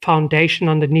the foundation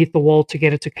underneath the wall to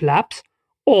get it to collapse,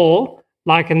 or,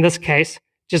 like in this case,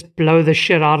 just blow the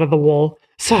shit out of the wall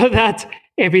so that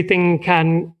everything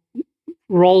can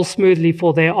roll smoothly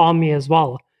for their army as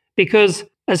well. Because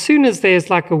as soon as there's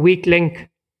like a weak link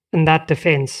in that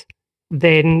defense,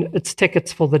 then it's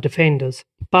tickets for the defenders.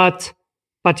 But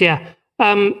yeah,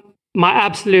 my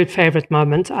absolute favorite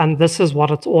moment, and this is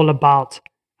what it's all about,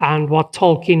 and what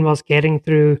Tolkien was getting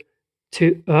through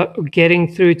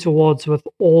towards with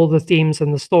all the themes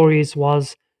and the stories,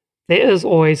 was there is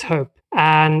always hope.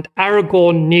 And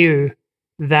Aragorn knew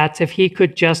that if he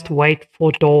could just wait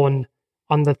for dawn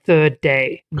on the third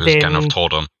day, then Gandalf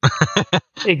told him.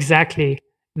 exactly,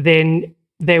 then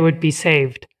they would be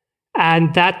saved.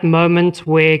 And that moment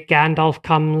where Gandalf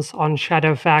comes on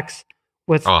Shadowfax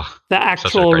with the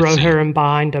actual Rohirrim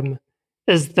behind him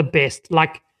is the best.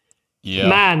 Like,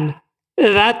 man,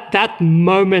 that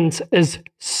moment is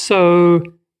so,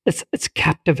 it's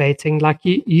captivating. Like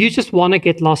you just want to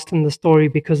get lost in the story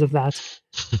because of that.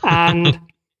 And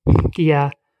yeah,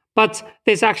 but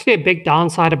there's actually a big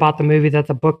downside about the movie that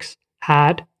the books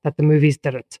had that the movies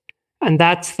didn't. And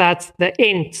that's the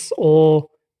Ents, or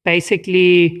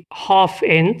basically half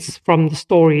Ents from the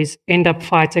stories, end up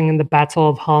fighting in the Battle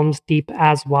of Helm's Deep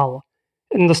as well.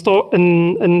 In the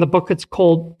in the book,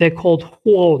 they're called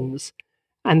horns,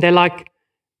 and they're like,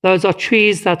 those are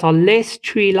trees that are less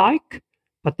tree-like,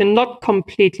 but they're not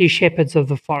completely shepherds of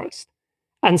the forest.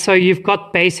 And so you've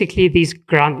got basically these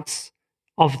grunts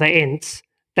of the Ents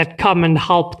that come and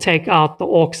help take out the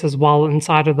orcs as well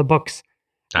inside of the books.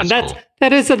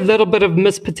 That is a little bit of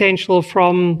missed potential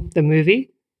from the movie,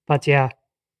 But yeah.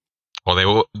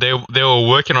 Well, they were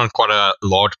working on quite a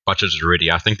large budget already.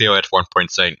 I think they were at one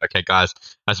point saying, "Okay, guys,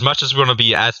 as much as we want to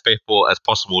be as faithful as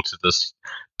possible to this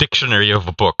dictionary of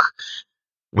a book,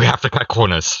 we have to cut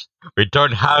corners. We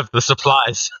don't have the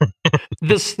supplies."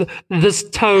 this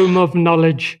tome of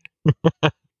knowledge.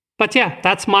 But yeah,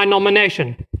 that's my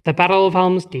nomination. The Battle of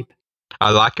Helm's Deep.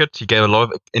 I like it. You gave a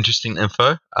lot of interesting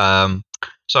info.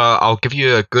 So I'll give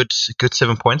you a good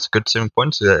 7 points. Good 7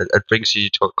 points. It brings you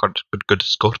to a good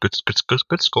score.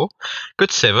 Good score.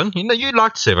 Good 7. You know, you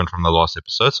liked 7 from the last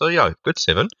episode, so yeah, good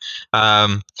 7.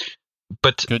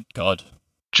 But Good God.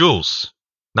 Jules,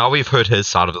 now we've heard his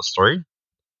side of the story.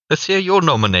 Let's hear your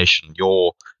nomination,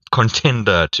 your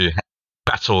contender to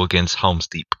battle against Helm's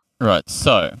Deep. Right,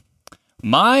 so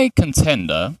my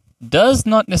contender does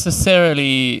not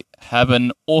necessarily have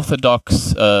an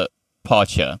orthodox part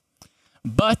here,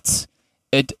 but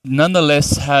it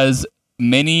nonetheless has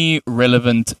many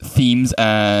relevant themes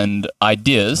and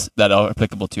ideas that are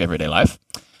applicable to everyday life.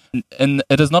 And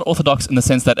it is not orthodox in the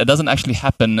sense that it doesn't actually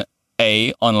happen,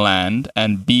 A, on land,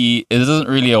 and B, it isn't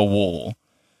really a war.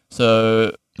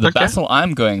 So the battle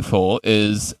I'm going for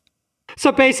is...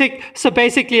 So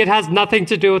basically, it has nothing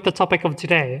to do with the topic of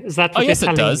today. Is that what you're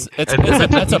telling it does. me?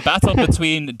 It's a battle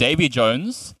between Davy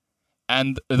Jones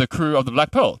and the crew of the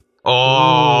Black Pearl.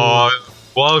 Oh,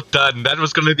 well done. That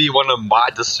was going to be one of my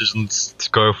decisions to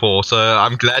go for. So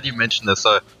I'm glad you mentioned this.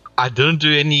 So I didn't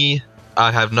do any...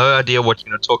 I have no idea what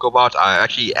you're going to talk about. I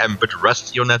actually am a bit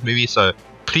rusty on that movie. So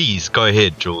please go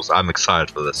ahead, Jules. I'm excited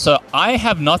for this. So I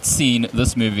have not seen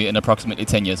this movie in approximately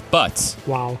 10 years, but...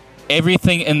 Wow.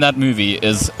 Everything in that movie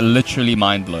is literally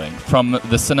mind-blowing. From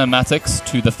the cinematics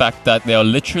to the fact that they are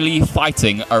literally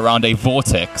fighting around a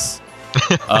vortex.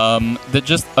 So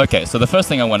the first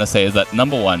thing I want to say is that,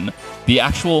 number one, the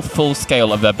actual full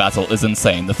scale of that battle is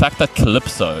insane. The fact that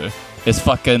Calypso is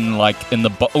fucking like in the...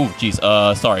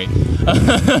 sorry.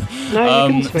 No,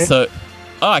 you can swear.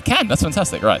 I can. That's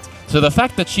fantastic. Right. So the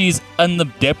fact that she's in the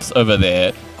depths over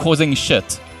there causing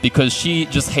shit because she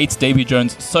just hates Davy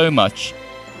Jones so much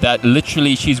that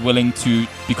literally she's willing to,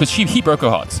 because he broke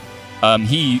her heart.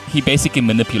 He basically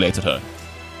manipulated her.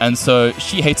 And so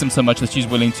she hates him so much that she's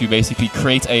willing to basically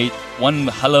create one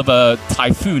hell of a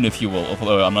typhoon, if you will,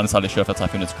 although I'm not entirely sure if a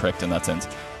typhoon is correct in that sense.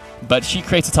 But she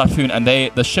creates a typhoon, and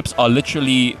the ships are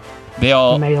literally, they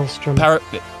are... Maelstrom.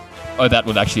 That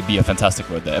would actually be a fantastic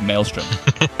word there, a maelstrom.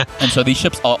 And so these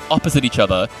ships are opposite each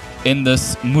other in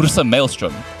this Mursa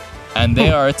maelstrom. And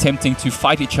they are attempting to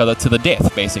fight each other to the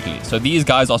death, basically. So these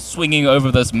guys are swinging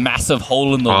over this massive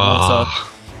hole in the water.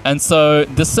 And so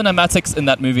the cinematics in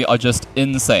that movie are just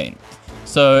insane.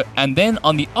 So, and then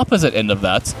on the opposite end of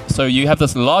that, so you have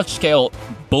this large-scale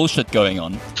bullshit going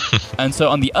on. And so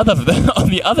on the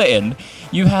other end,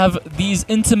 you have these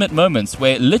intimate moments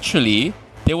where literally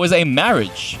there was a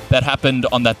marriage that happened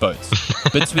on that boat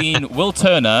between Will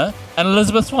Turner and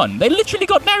Elizabeth Swann. They literally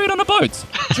got married on a boat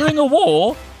during a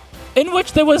war in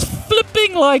which there was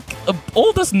flipping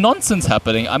all this nonsense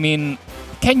happening. I mean,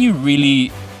 can you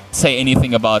really say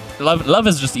anything about love? Love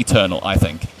is just eternal, I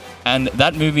think. And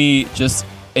that movie just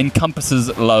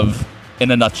encompasses love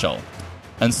in a nutshell.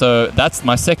 And so that's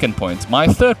my second point. My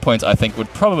third point, I think, would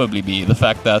probably be the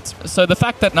fact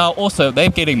that now also they're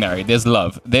getting married. There's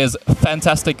love. There's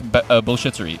fantastic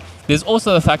bullshittery. There's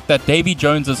also the fact that Davy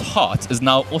Jones's heart is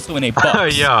now also in a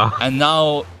box. Yeah. And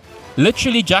now,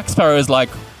 literally, Jack Sparrow is like,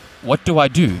 what do I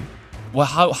do? Well,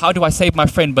 how do I save my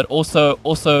friend, but also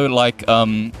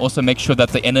make sure that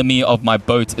the enemy of my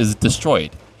boat is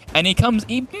destroyed? And he comes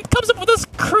up with this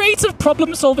creative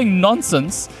problem-solving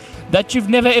nonsense that you've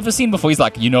never ever seen before. He's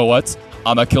like, you know what?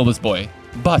 I'm gonna kill this boy,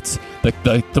 but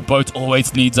the boat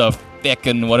always needs a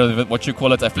feckin' what you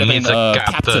call it, a flipping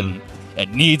captain.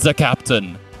 It needs a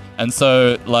captain. And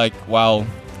so, wow,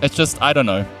 it's just, I don't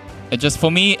know. It just,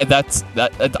 for me,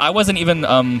 I wasn't even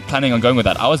planning on going with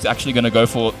that. I was actually going to go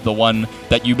for the one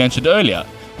that you mentioned earlier,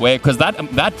 because that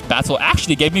battle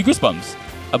actually gave me goosebumps.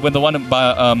 When the one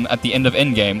at the end of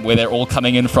Endgame, where they're all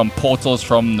coming in from portals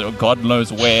from God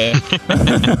knows where.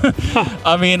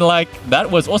 I mean, that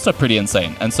was also pretty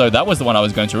insane. And so that was the one I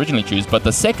was going to originally choose. But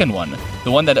the second one,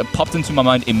 the one that popped into my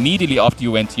mind immediately after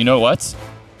you went, you know what?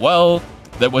 Well,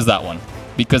 that was that one.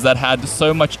 Because that had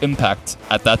so much impact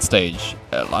at that stage.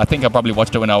 I think I probably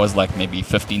watched it when I was maybe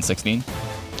 15, 16.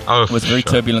 Oh, it was a very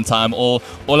turbulent time. All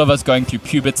of us going through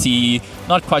puberty,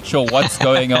 not quite sure what's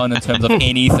going on in terms of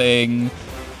anything.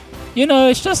 You know,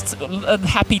 it's just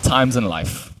happy times in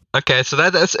life. Okay, so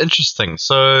that's interesting.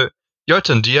 So,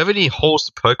 Jotun, do you have any holes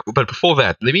to poke? But before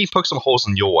that, let me poke some holes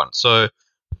in your one. So,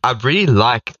 I really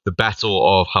like the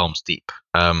Battle of Helm's Deep.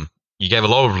 you gave a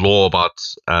lot of lore about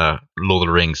Lord of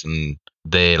the Rings and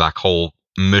their like whole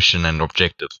mission and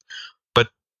objective. But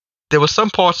there were some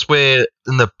parts where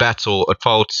in the battle it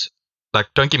felt like,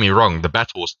 don't get me wrong, the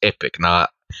battle was epic.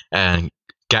 And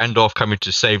Gandalf coming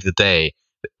to save the day.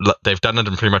 They've done it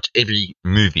in pretty much every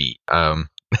movie. All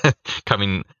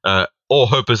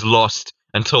hope is lost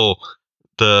until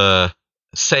the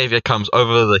savior comes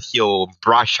over the hill,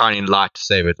 bright shining light to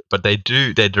save it. But they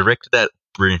directed that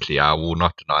brilliantly. I will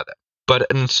not deny that. But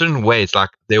in certain ways, like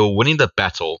they were winning the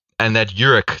battle, and that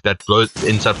Yurik that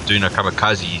ends up doing a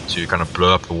kamikaze to kind of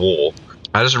blow up the wall.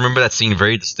 I just remember that scene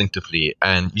very distinctively.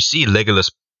 And you see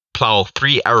Legolas plow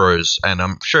 3 arrows, and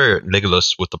I'm sure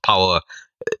Legolas, with the power,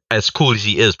 as cool as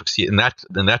he is, because in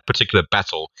that particular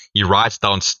battle, he rides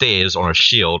downstairs on a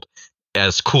shield,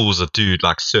 as cool as a dude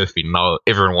like surfing. Now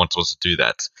everyone wants to do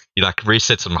that. He like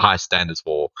resets some high standards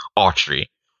for archery,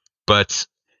 but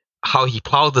how he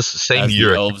plowed this same as Yurik,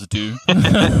 the elves do.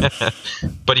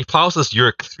 but he plows this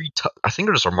Yurik I think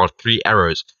it was about 3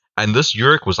 arrows, and this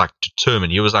Yurik was like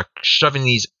determined. He was like shoving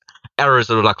these arrows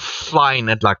that were like flying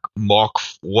at like Mark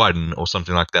 1 or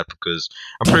something like that, because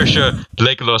I'm pretty sure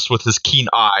Legolas, with his keen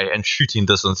eye and shooting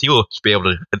distance, he will be able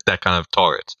to hit that kind of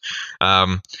target.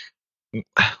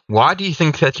 Why do you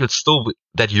think that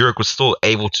Yurik was still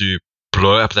able to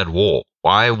blow up that wall?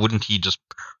 Why wouldn't he just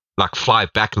like fly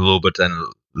back a little bit and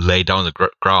lay down the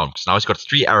ground? Because now he's got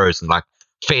 3 arrows in like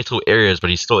fatal areas, but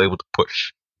he's still able to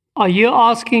push. Are you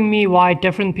asking me why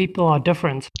different people are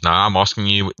different? No, I'm asking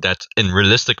you that in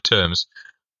realistic terms.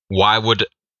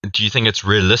 Do you think it's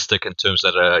realistic in terms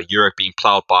that Yurik being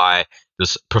plowed by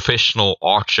this professional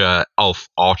elf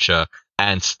archer,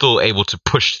 and still able to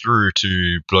push through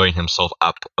to blowing himself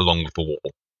up along with the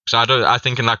wall? So I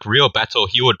think in like real battle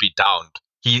he would be downed.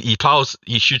 He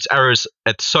shoots arrows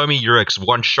at so many Yuriks,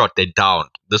 one shot they're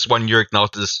downed. This one Yurik now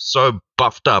is so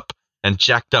buffed up and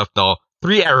jacked up now.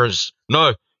 3 arrows.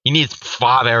 No, he needs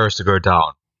 5 arrows to go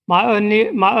down. My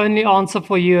only answer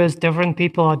for you is different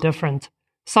people are different.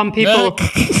 Some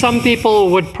people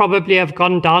would probably have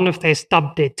gone down if they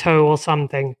stubbed their toe or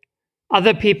something.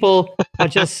 Other people are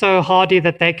just so hardy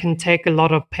that they can take a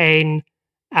lot of pain.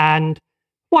 And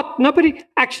nobody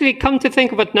actually, come to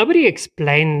think of it, nobody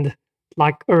explained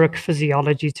like Uruk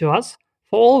physiology to us.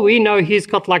 For all we know, he's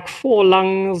got like 4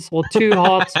 lungs or 2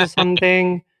 hearts or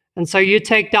something. And so you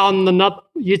take down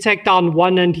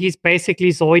one, and he's basically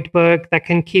Zoidberg that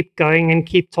can keep going and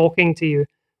keep talking to you.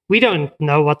 We don't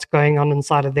know what's going on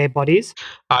inside of their bodies.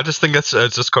 I just think it's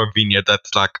just convenient.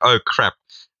 That's like, oh crap,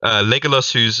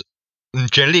 Legolas, who's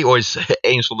generally always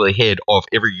aims for the head of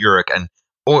every Yurik and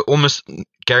almost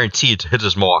guaranteed to hit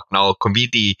his mark, now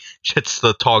conveniently hits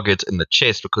the target in the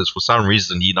chest because for some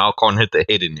reason he now can't hit the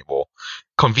head anymore.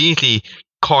 Conveniently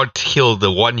can't kill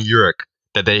the one Yurik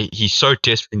that he so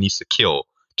desperately needs to kill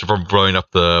from blowing up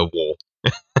the wall.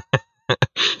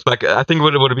 Like, I think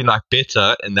what it would have been like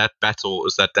better in that battle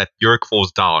is that Yurik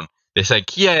falls down. They say,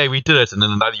 "Yay, we did it!" And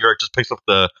then another Yurik just picks up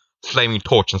the flaming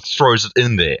torch and throws it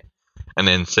in there, and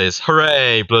then says,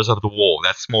 "Hooray!" blows up the wall.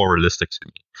 That's more realistic to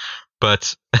me.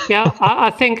 But yeah, I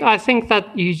think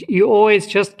that you always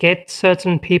just get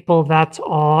certain people that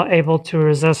are able to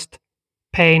resist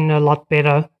pain a lot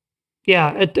better.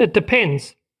 Yeah, it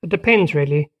depends. It depends,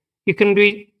 really.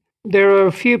 There are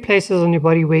a few places on your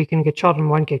body where you can get shot and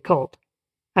won't get killed.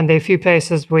 And there are a few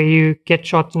places where you get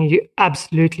shot and you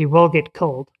absolutely will get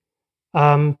killed.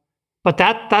 But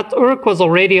that Uruk was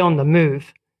already on the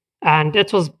move, and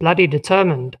it was bloody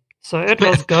determined. So it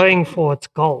was going for its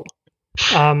goal.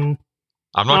 I'm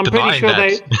not denying pretty sure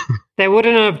that. they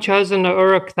wouldn't have chosen an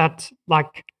Uruk that,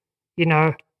 like,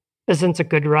 isn't a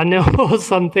good runner or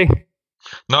something.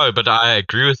 No, but I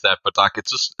agree with that. But like,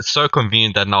 it's so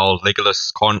convenient that now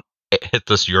Legolas can't hit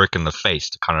this Yurik in the face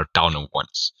to kind of down him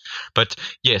once. But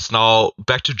yes, now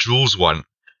back to Jules' one.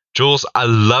 Jules, I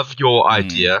love your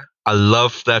idea. I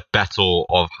love that battle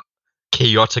of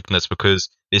chaoticness because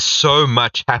there's so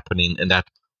much happening in that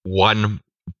one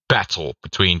battle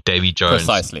between Davy Jones.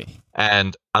 Precisely.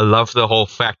 And I love the whole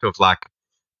fact of like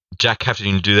Jack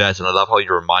having to do that, and I love how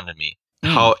you reminded me.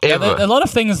 However, a lot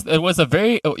of things. It was a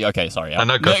very. Oh, okay, sorry. I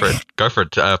know. Go for it. Go for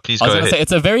it. Please go ahead. I was going to say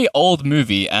it's a very old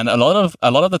movie, and a lot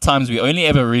of the times we only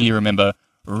ever really remember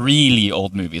really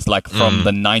old movies, like from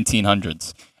the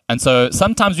 1900s. And so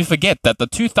sometimes we forget that the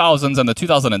 2000s and the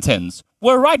 2010s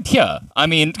were right here. I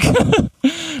mean,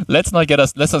 let's not kid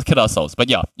ourselves. But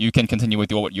yeah, you can continue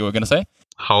with what you were going to say.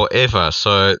 However,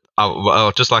 so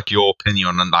I'll just like your opinion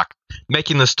on like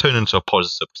making this turn into a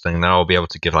positive thing. Then I'll be able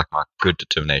to give like my good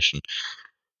determination.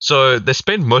 So they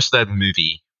spend most of that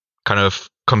movie kind of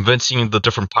convincing the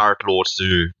different pirate lords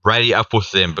to rally up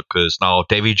with them, because now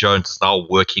Davy Jones is now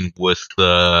working with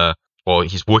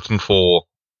he's working for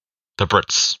the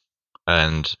Brits,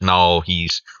 and now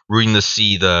he's ruling the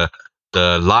sea. The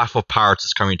life of pirates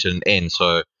is coming to an end.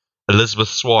 So Elizabeth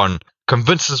Swann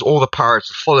convinces all the pirates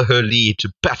to follow her lead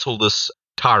to battle this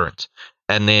tyrant,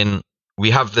 and then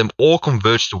we have them all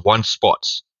converge to one spot,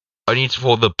 only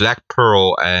for the Black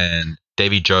Pearl and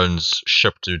Davy Jones'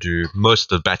 ship to do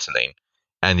most of the battling,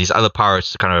 and these other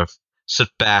pirates to kind of sit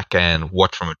back and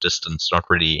watch from a distance, not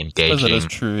really engaging. I suppose that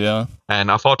is true, yeah.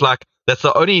 And I felt like that's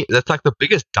like the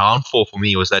biggest downfall for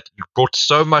me, was that you brought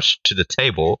so much to the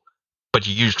table, but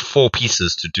you used 4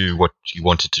 pieces to do what you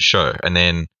wanted to show, and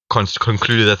then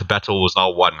concluded that the battle was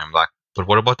now won. I'm like, but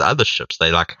what about the other ships?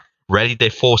 They like rallied their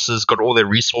forces, got all their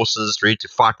resources ready to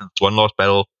fight this one last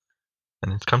battle,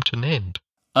 and it's come to an end.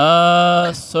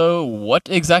 So what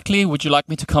exactly would you like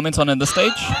me to comment on in this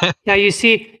stage? Yeah, you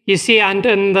see, and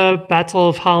in the Battle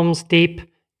of Helm's Deep,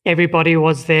 everybody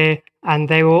was there, and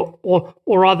they were, or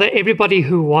rather, everybody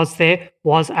who was there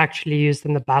was actually used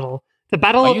in the battle. The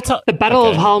battle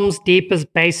of Helm's Deep is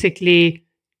basically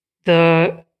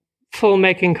the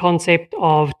filmmaking concept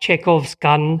of Chekhov's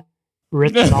gun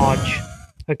writ large.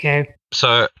 Okay.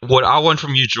 So what I want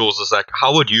from you, Jules, is like,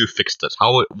 how would you fix it?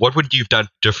 What would you have done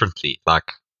differently? Like,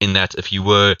 in that, if you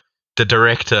were the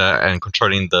director and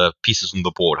controlling the pieces on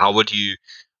the board, how would you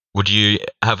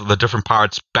have the different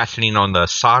pirates battling on the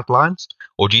sidelines,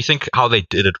 or do you think how they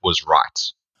did it was right?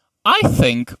 I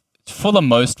think, for the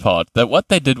most part, that what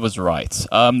they did was right.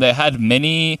 They had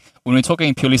many, when we're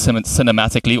talking purely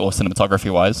cinematically or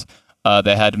cinematography-wise,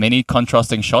 they had many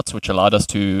contrasting shots, which allowed us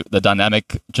to the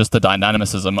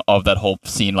dynamicism of that whole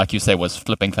scene, like you say, was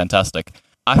flipping fantastic.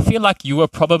 I feel like you were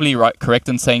probably correct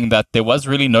in saying that there was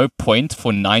really no point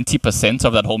for 90%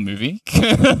 of that whole movie.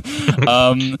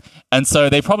 And so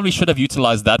they probably should have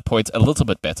utilized that point a little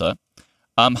bit better.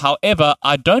 However,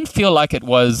 I don't feel like it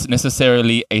was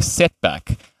necessarily a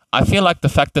setback. I feel like the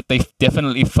fact that they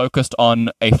definitely focused on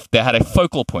they had a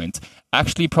focal point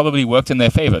actually probably worked in their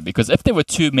favor, because if there were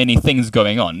too many things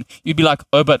going on, you'd be like,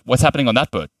 oh, but what's happening on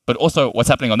that boat? But also, what's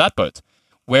happening on that boat?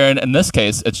 Where in this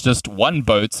case, it's just one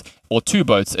boat, or 2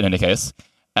 boats in any case,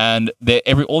 and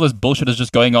all this bullshit is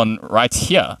just going on right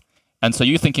here. And so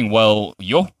you're thinking, well,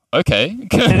 okay.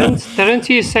 Didn't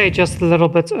you say just a little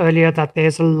bit earlier that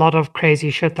there's a lot of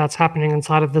crazy shit that's happening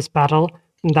inside of this battle?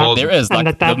 There is,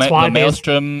 like the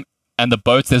maelstrom and the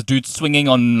boats. There's dudes swinging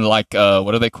on, like,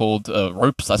 what are they called?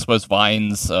 Ropes, I suppose,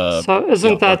 vines. So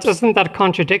isn't that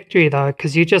contradictory, though?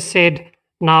 Because you just said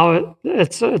now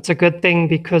it's a good thing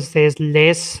because there's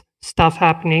less stuff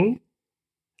happening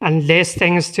and less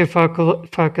things to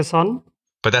focus on.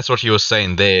 But that's what you were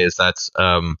saying there, is that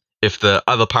if the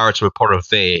other pirates were part of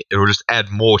there, it would just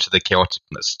add more to the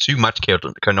chaoticness. Too much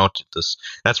chaoticness.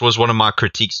 That was one of my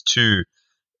critiques to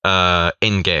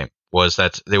Endgame, was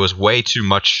that there was way too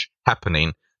much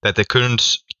happening that they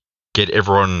couldn't get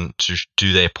everyone to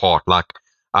do their part. Like,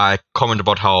 I commented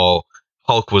about how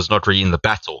Hulk was not really in the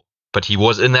battle, but he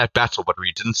was in that battle, but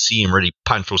we didn't see him really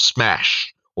punch or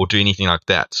smash or do anything like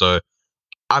that. So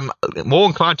I'm more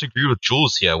inclined to agree with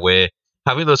Jules here, where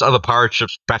having those other pirate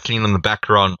ships battling in the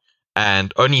background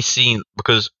and only seeing,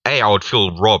 because I would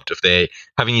feel robbed if they're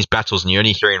having these battles and you're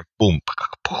only hearing boom,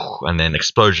 and then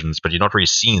explosions, but you're not really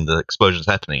seeing the explosions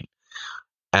happening.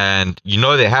 And you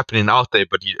know they're happening out there,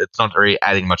 but it's not really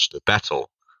adding much to the battle.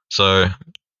 So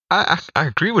I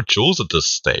agree with Jules at this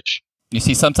stage. You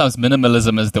see, sometimes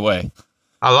minimalism is the way.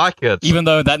 I like it. Even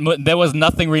though there was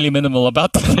nothing really minimal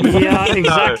about that movie. Yeah,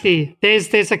 exactly.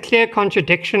 There's a clear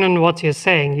contradiction in what you're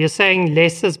saying. You're saying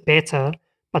less is better,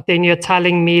 but then you're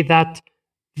telling me that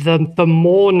the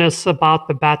moreness about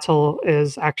the battle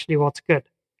is actually what's good.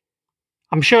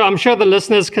 I'm sure the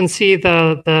listeners can see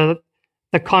the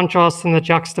contrast and the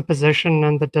juxtaposition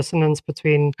and the dissonance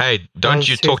between. Hey, don't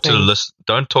you talk to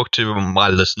don't talk to my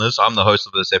listeners. I'm the host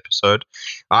of this episode.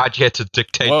 I get to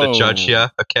dictate the judge here.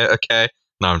 Okay.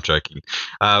 No, I'm joking.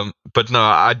 But no,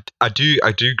 I do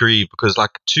agree, because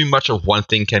like too much of one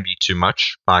thing can be too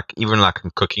much. Like even like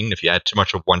in cooking, if you add too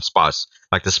much of one spice,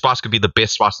 like the spice could be the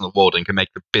best spice in the world and can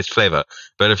make the best flavor.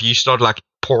 But if you start like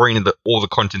pouring all the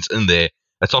contents in there,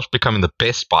 it stops becoming the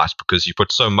best spice because you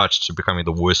put so much to becoming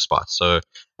the worst spice. So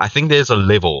I think there's a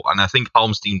level, and I think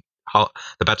the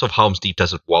Battle of Helm's Deep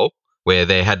does it well, where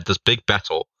they had this big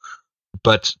battle.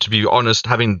 But to be honest,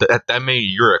 having that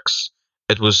many Yurks,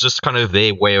 it was just kind of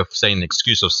their way of saying, an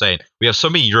excuse of saying, we have so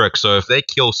many Yurks, so if they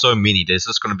kill so many, there's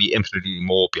just going to be infinitely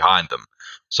more behind them.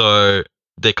 So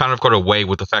they kind of got away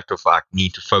with the fact of like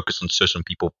need to focus on certain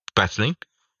people battling,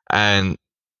 and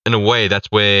in a way,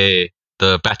 that's where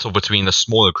the battle between a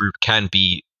smaller group can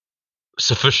be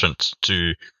sufficient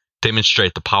to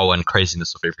demonstrate the power and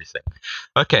craziness of everything.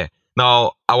 Okay,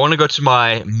 now I want to go to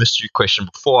my mystery question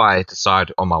before I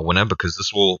decide on my winner, because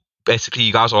this will basically,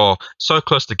 you guys are so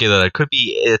close together that it could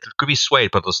be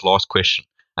swayed by this last question,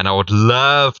 and I would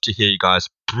love to hear you guys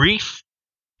brief,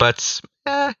 but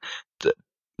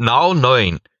now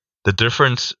knowing the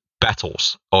different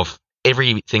battles of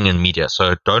everything in media.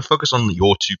 So don't focus on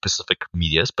your two specific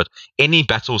medias, but any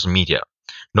battles in media.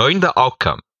 Knowing the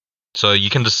outcome, so you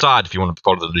can decide if you want to be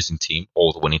part of the losing team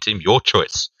or the winning team, your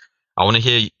choice. I want to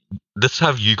hear, let's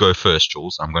have you go first,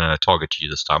 Jules. I'm going to target you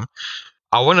this time.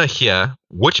 I want to hear,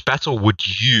 which battle would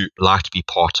you like to be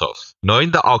part of?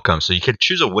 Knowing the outcome, so you can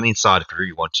choose a winning side if you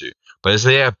really want to. But is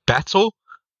there a battle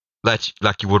that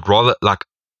you would rather,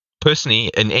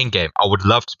 personally, in Endgame, I would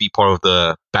love to be part of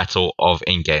the battle of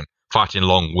Endgame, fighting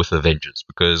along with Avengers,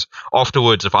 because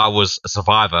afterwards, if I was a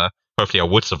survivor, hopefully I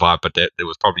would survive, but there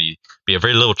would probably be a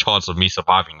very little chance of me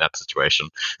surviving that situation.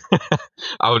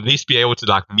 I would at least be able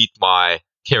to meet my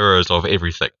heroes of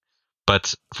everything.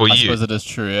 But for you, I suppose it is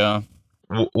true, yeah.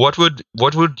 What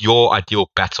would your ideal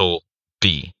battle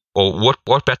be, or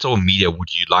what battle media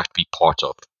would you like to be part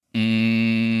of?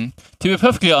 To be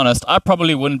perfectly honest, I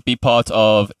probably wouldn't be part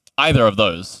of either of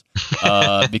those,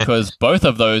 because both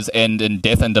of those end in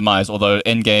death and demise, although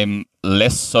Endgame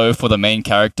less so for the main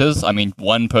characters. I mean,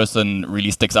 one person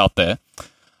really sticks out there.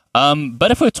 But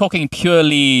if we're talking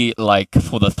purely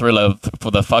for the thriller,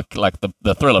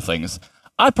 the thrill of things,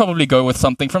 I'd probably go with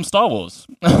something from Star Wars.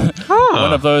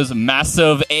 One of those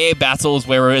massive air battles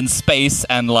where we're in space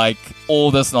and all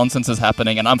this nonsense is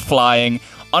happening and I'm flying.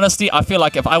 Honestly, I feel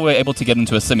like if I were able to get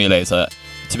into a simulator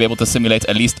to be able to simulate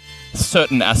at least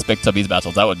certain aspects of these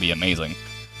battles, that would be amazing.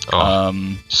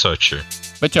 So true.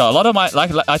 But yeah, a lot of my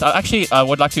I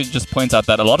would like to just point out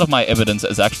that a lot of my evidence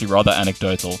is actually rather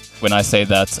anecdotal when I say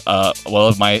that a lot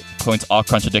of my points are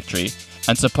contradictory.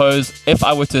 And suppose if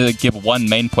I were to give one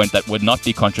main point that would not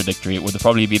be contradictory, it would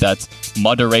probably be that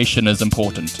moderation is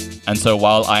important. And so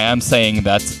while I am saying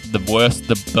that the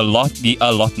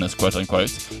allotness, quote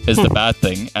unquote, is the bad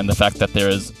thing, and the fact that there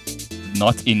is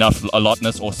not enough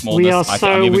allotness or smallness,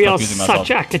 we are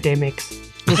such academics.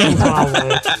 Listen to our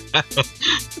words.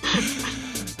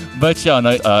 But yeah,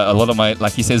 no, a lot of my,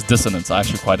 like he says, dissonance. I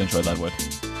actually quite enjoy that word.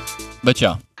 But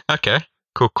yeah. Okay,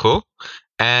 cool.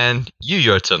 And you,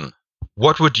 Jotun,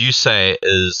 what would you say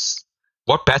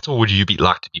what battle would you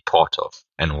like to be part of,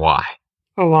 and why?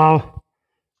 Oh, wow.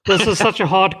 This is such a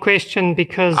hard question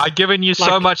because I've given you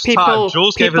so much time.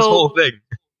 Jules gave his whole thing.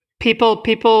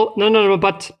 No,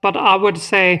 but I would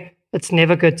say it's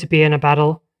never good to be in a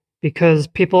battle because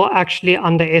people actually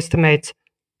underestimate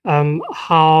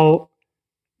how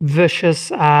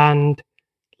vicious and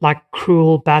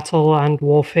cruel battle and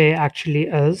warfare actually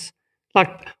is.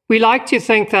 We like to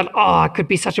think that, I could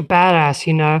be such a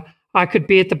badass, I could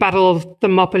be at the Battle of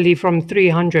Thermopylae from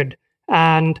 300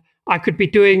 and I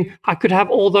could have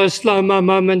all those slow-mo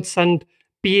moments and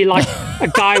be like a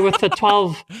guy with a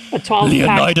 12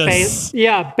 pack.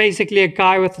 Basically a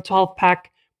guy with a 12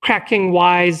 pack cracking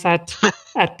wise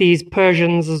at these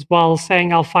Persians as well,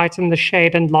 saying I'll fight in the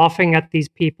shade and laughing at these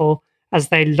people as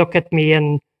they look at me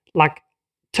in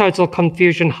total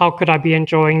confusion. How could I be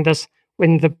enjoying this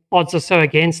when the odds are so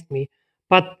against me?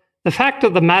 But the fact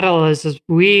of the matter is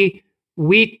we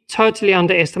totally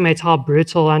underestimate how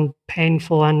brutal and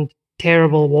painful and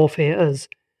terrible warfare is.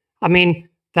 I mean,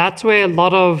 that's where a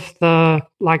lot of the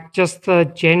just the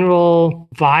general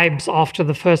vibes after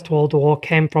the First World War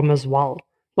came from as well.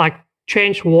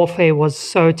 Trench warfare was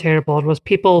so terrible. It was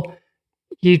people,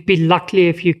 you'd be lucky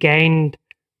if you gained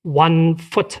 1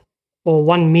 foot or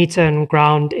 1 meter in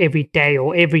ground every day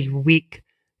or every week.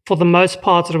 For the most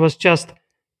part, it was just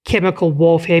chemical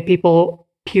warfare, people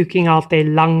puking out their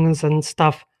lungs and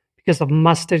stuff because of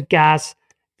mustard gas.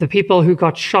 The people who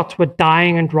got shot were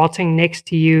dying and rotting next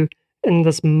to you in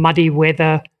this muddy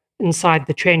weather inside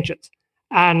the trenches.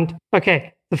 And,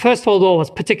 okay, the First World War was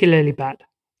particularly bad.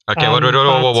 Okay, whoa.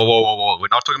 We're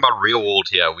not talking about real world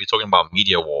here. We're talking about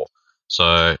media war.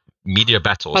 So, media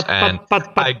battles. I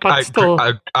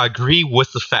agree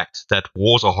with the fact that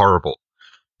wars are horrible.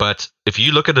 But if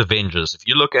you look at Avengers, if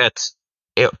you look at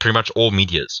pretty much all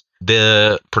medias,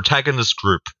 the protagonist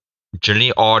group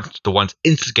generally aren't the ones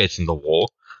instigating the war.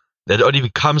 That only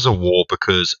becomes a war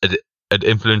because it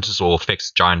influences or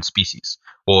affects giant species,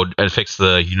 or it affects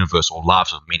the universe or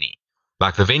lives of many.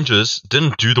 The Avengers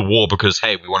didn't do the war because,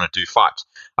 hey, we want to fight.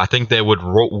 I think they would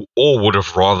would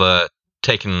have rather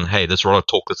taken, hey, let's rather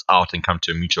talk this out and come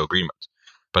to a mutual agreement.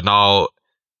 But now,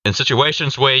 in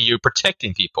situations where you're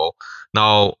protecting people,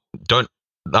 now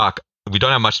we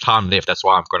don't have much time left. That's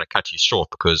why I'm going to cut you short,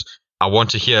 because I want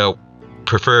to hear,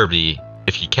 preferably,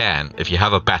 if you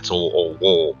have a battle or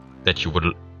war that you would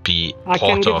be I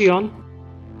part can give of. you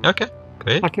on. Okay, go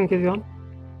ahead. I can give you on.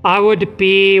 I would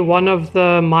be one of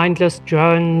the mindless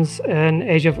drones in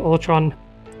Age of Ultron,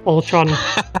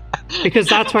 because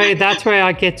that's where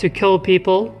I get to kill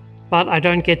people, but I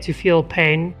don't get to feel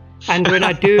pain. And when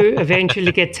I do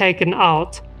eventually get taken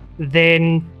out,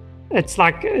 then it's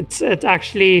like it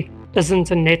actually isn't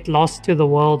a net loss to the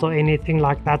world or anything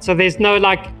like that. So there's no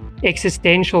like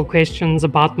existential questions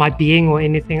about my being or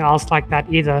anything else like that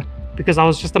either, because I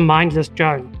was just a mindless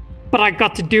drone. But I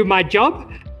got to do my job,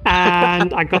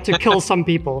 and I got to kill some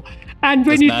people. And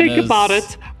when you think about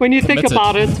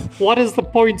it, what is the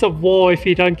point of war if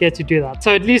you don't get to do that?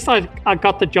 So at least I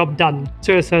got the job done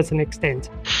to a certain extent.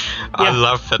 I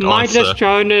love that mindless answer.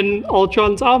 drone in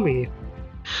Ultron's army.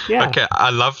 Yeah. Okay, I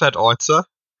love that answer.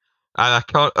 And I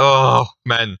can't. Oh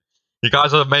man, you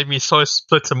guys have made me so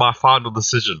split in my final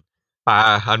decision.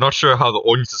 I'm not sure how the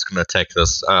audience is going to take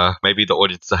this. Maybe the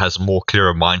audience has a more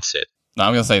clearer mindset. No,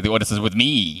 I'm going to say the audience is with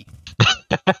me.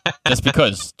 Just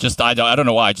because. I don't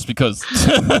know why, just because.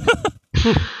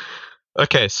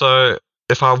 Okay, so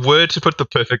if I were to put the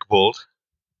perfect world,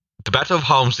 the Battle of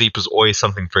Helm's Deep is always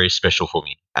something very special for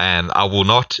me. And I will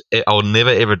never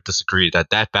ever disagree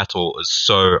that battle is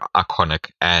so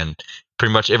iconic, and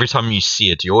pretty much every time you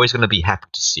see it, you're always going to be happy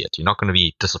to see it. You're not going to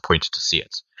be disappointed to see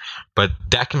it. But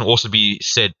that can also be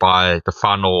said by the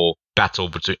final battle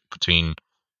between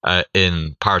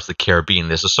in Pirates of the Caribbean.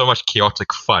 There's just so much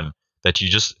chaotic fun that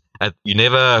you're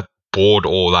never bored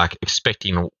or like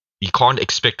expecting. You can't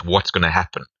expect what's going to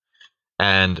happen.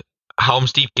 And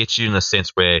Helm's Deep gets you in a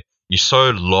sense where you're so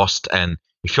lost and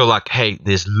you feel like, hey,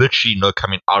 there's literally no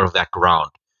coming out of that ground.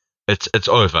 It's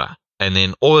over. And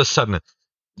then all of a sudden,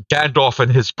 Gandalf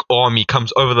and his army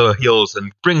comes over the hills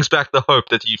and brings back the hope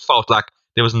that you felt like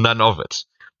there was none of it.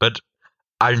 But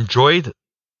I enjoyed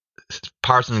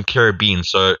Pirates of the Caribbean,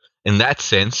 so in that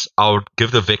sense, I would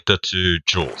give the victor to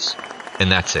Jules, in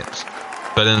that sense.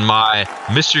 But in my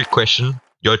mystery question,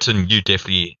 Jotun, you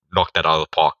definitely knocked that out of the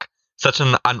park. Such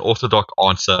an unorthodox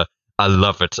answer. I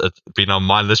love it. It's been a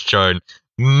mindless drone.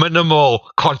 Minimal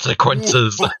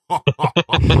consequences.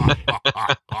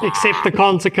 Except the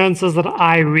consequences that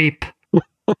I reap.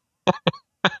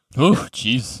 Oh,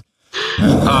 jeez.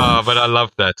 But I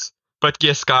love that. But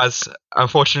yes, guys,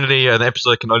 unfortunately, an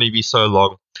episode can only be so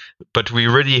long. But we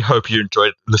really hope you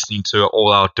enjoyed listening to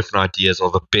all our different ideas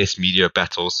of the best media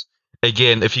battles.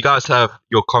 Again, if you guys have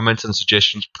your comments and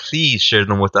suggestions, please share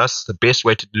them with us. The best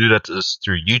way to do that is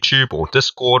through YouTube or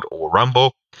Discord or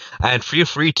Rumble. And feel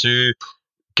free to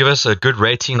give us a good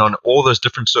rating on all those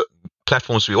different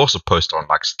platforms we also post on,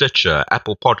 like Stitcher,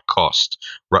 Apple Podcast.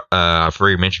 I've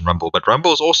already mentioned Rumble, but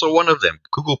Rumble is also one of them.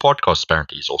 Google Podcasts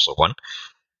apparently is also one.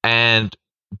 And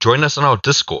join us on our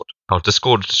Discord. Our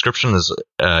Discord description is,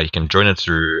 you can join it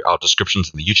through our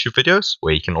descriptions in the YouTube videos,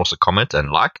 where you can also comment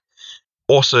and like.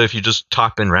 Also, if you just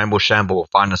type in Ramble Shamble, or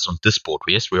find us on Discord.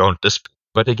 Yes, we're on Discord.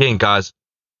 But again, guys,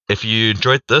 if you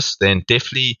enjoyed this, then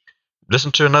definitely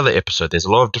listen to another episode. There's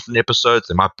a lot of different episodes.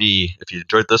 There might be, if you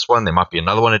enjoyed this one, there might be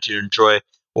another one that you enjoy.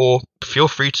 Or feel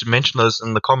free to mention those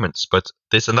in the comments. But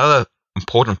there's another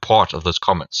important part of those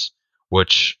comments,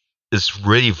 which is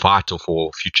really vital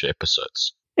for future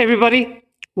episodes. Everybody,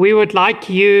 we would like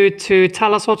you to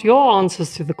tell us what your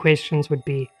answers to the questions would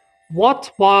be.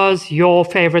 What was your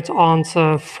favorite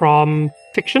answer from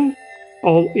fiction,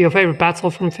 or your favorite battle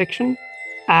from fiction?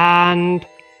 And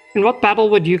in what battle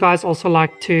would you guys also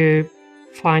like to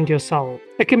find yourself?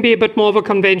 It can be a bit more of a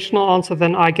conventional answer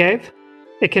than I gave.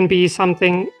 It can be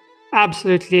something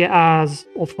absolutely as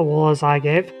off the wall as I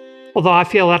gave, although I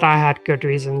feel that I had good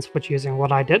reasons for choosing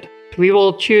what I did. We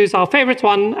will choose our favorite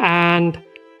one and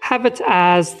have it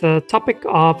as the topic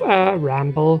of a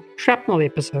Ramble Shrapnel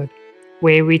episode,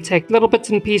 where we take little bits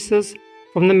and pieces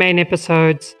from the main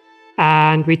episodes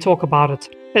and we talk about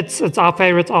it. It's our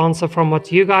favorite answer from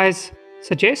what you guys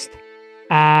suggest,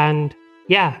 and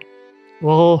yeah,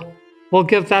 we'll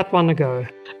give that one a go.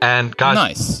 And guys,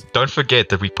 Nice. Don't forget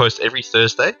that we post every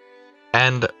Thursday.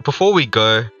 And before we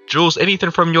go, Jules,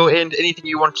 anything from your end? Anything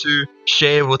you want to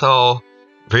share with our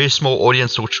very small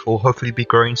audience, which will hopefully be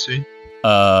growing soon?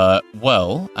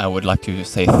 Well, I would like to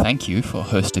say thank you for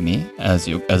hosting me as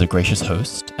a gracious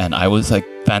host, and I was a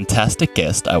fantastic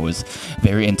guest. I was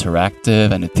very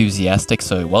interactive and enthusiastic,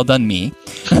 so well done me.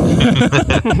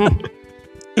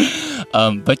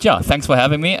 But yeah, thanks for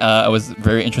having me. It was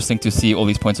very interesting to see all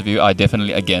these points of view. I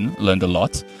definitely, again, learned a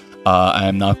lot. I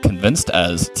am now convinced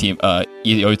as Team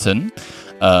Eoten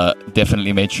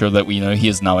definitely made sure that we know he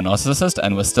is now a narcissist,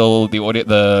 and we're still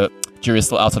the jury's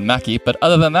still out on Mackie. But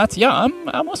other than that, yeah,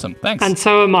 I'm awesome. Thanks. And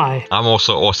so am I. I'm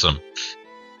also awesome.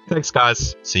 Thanks,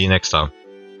 guys. See you next time.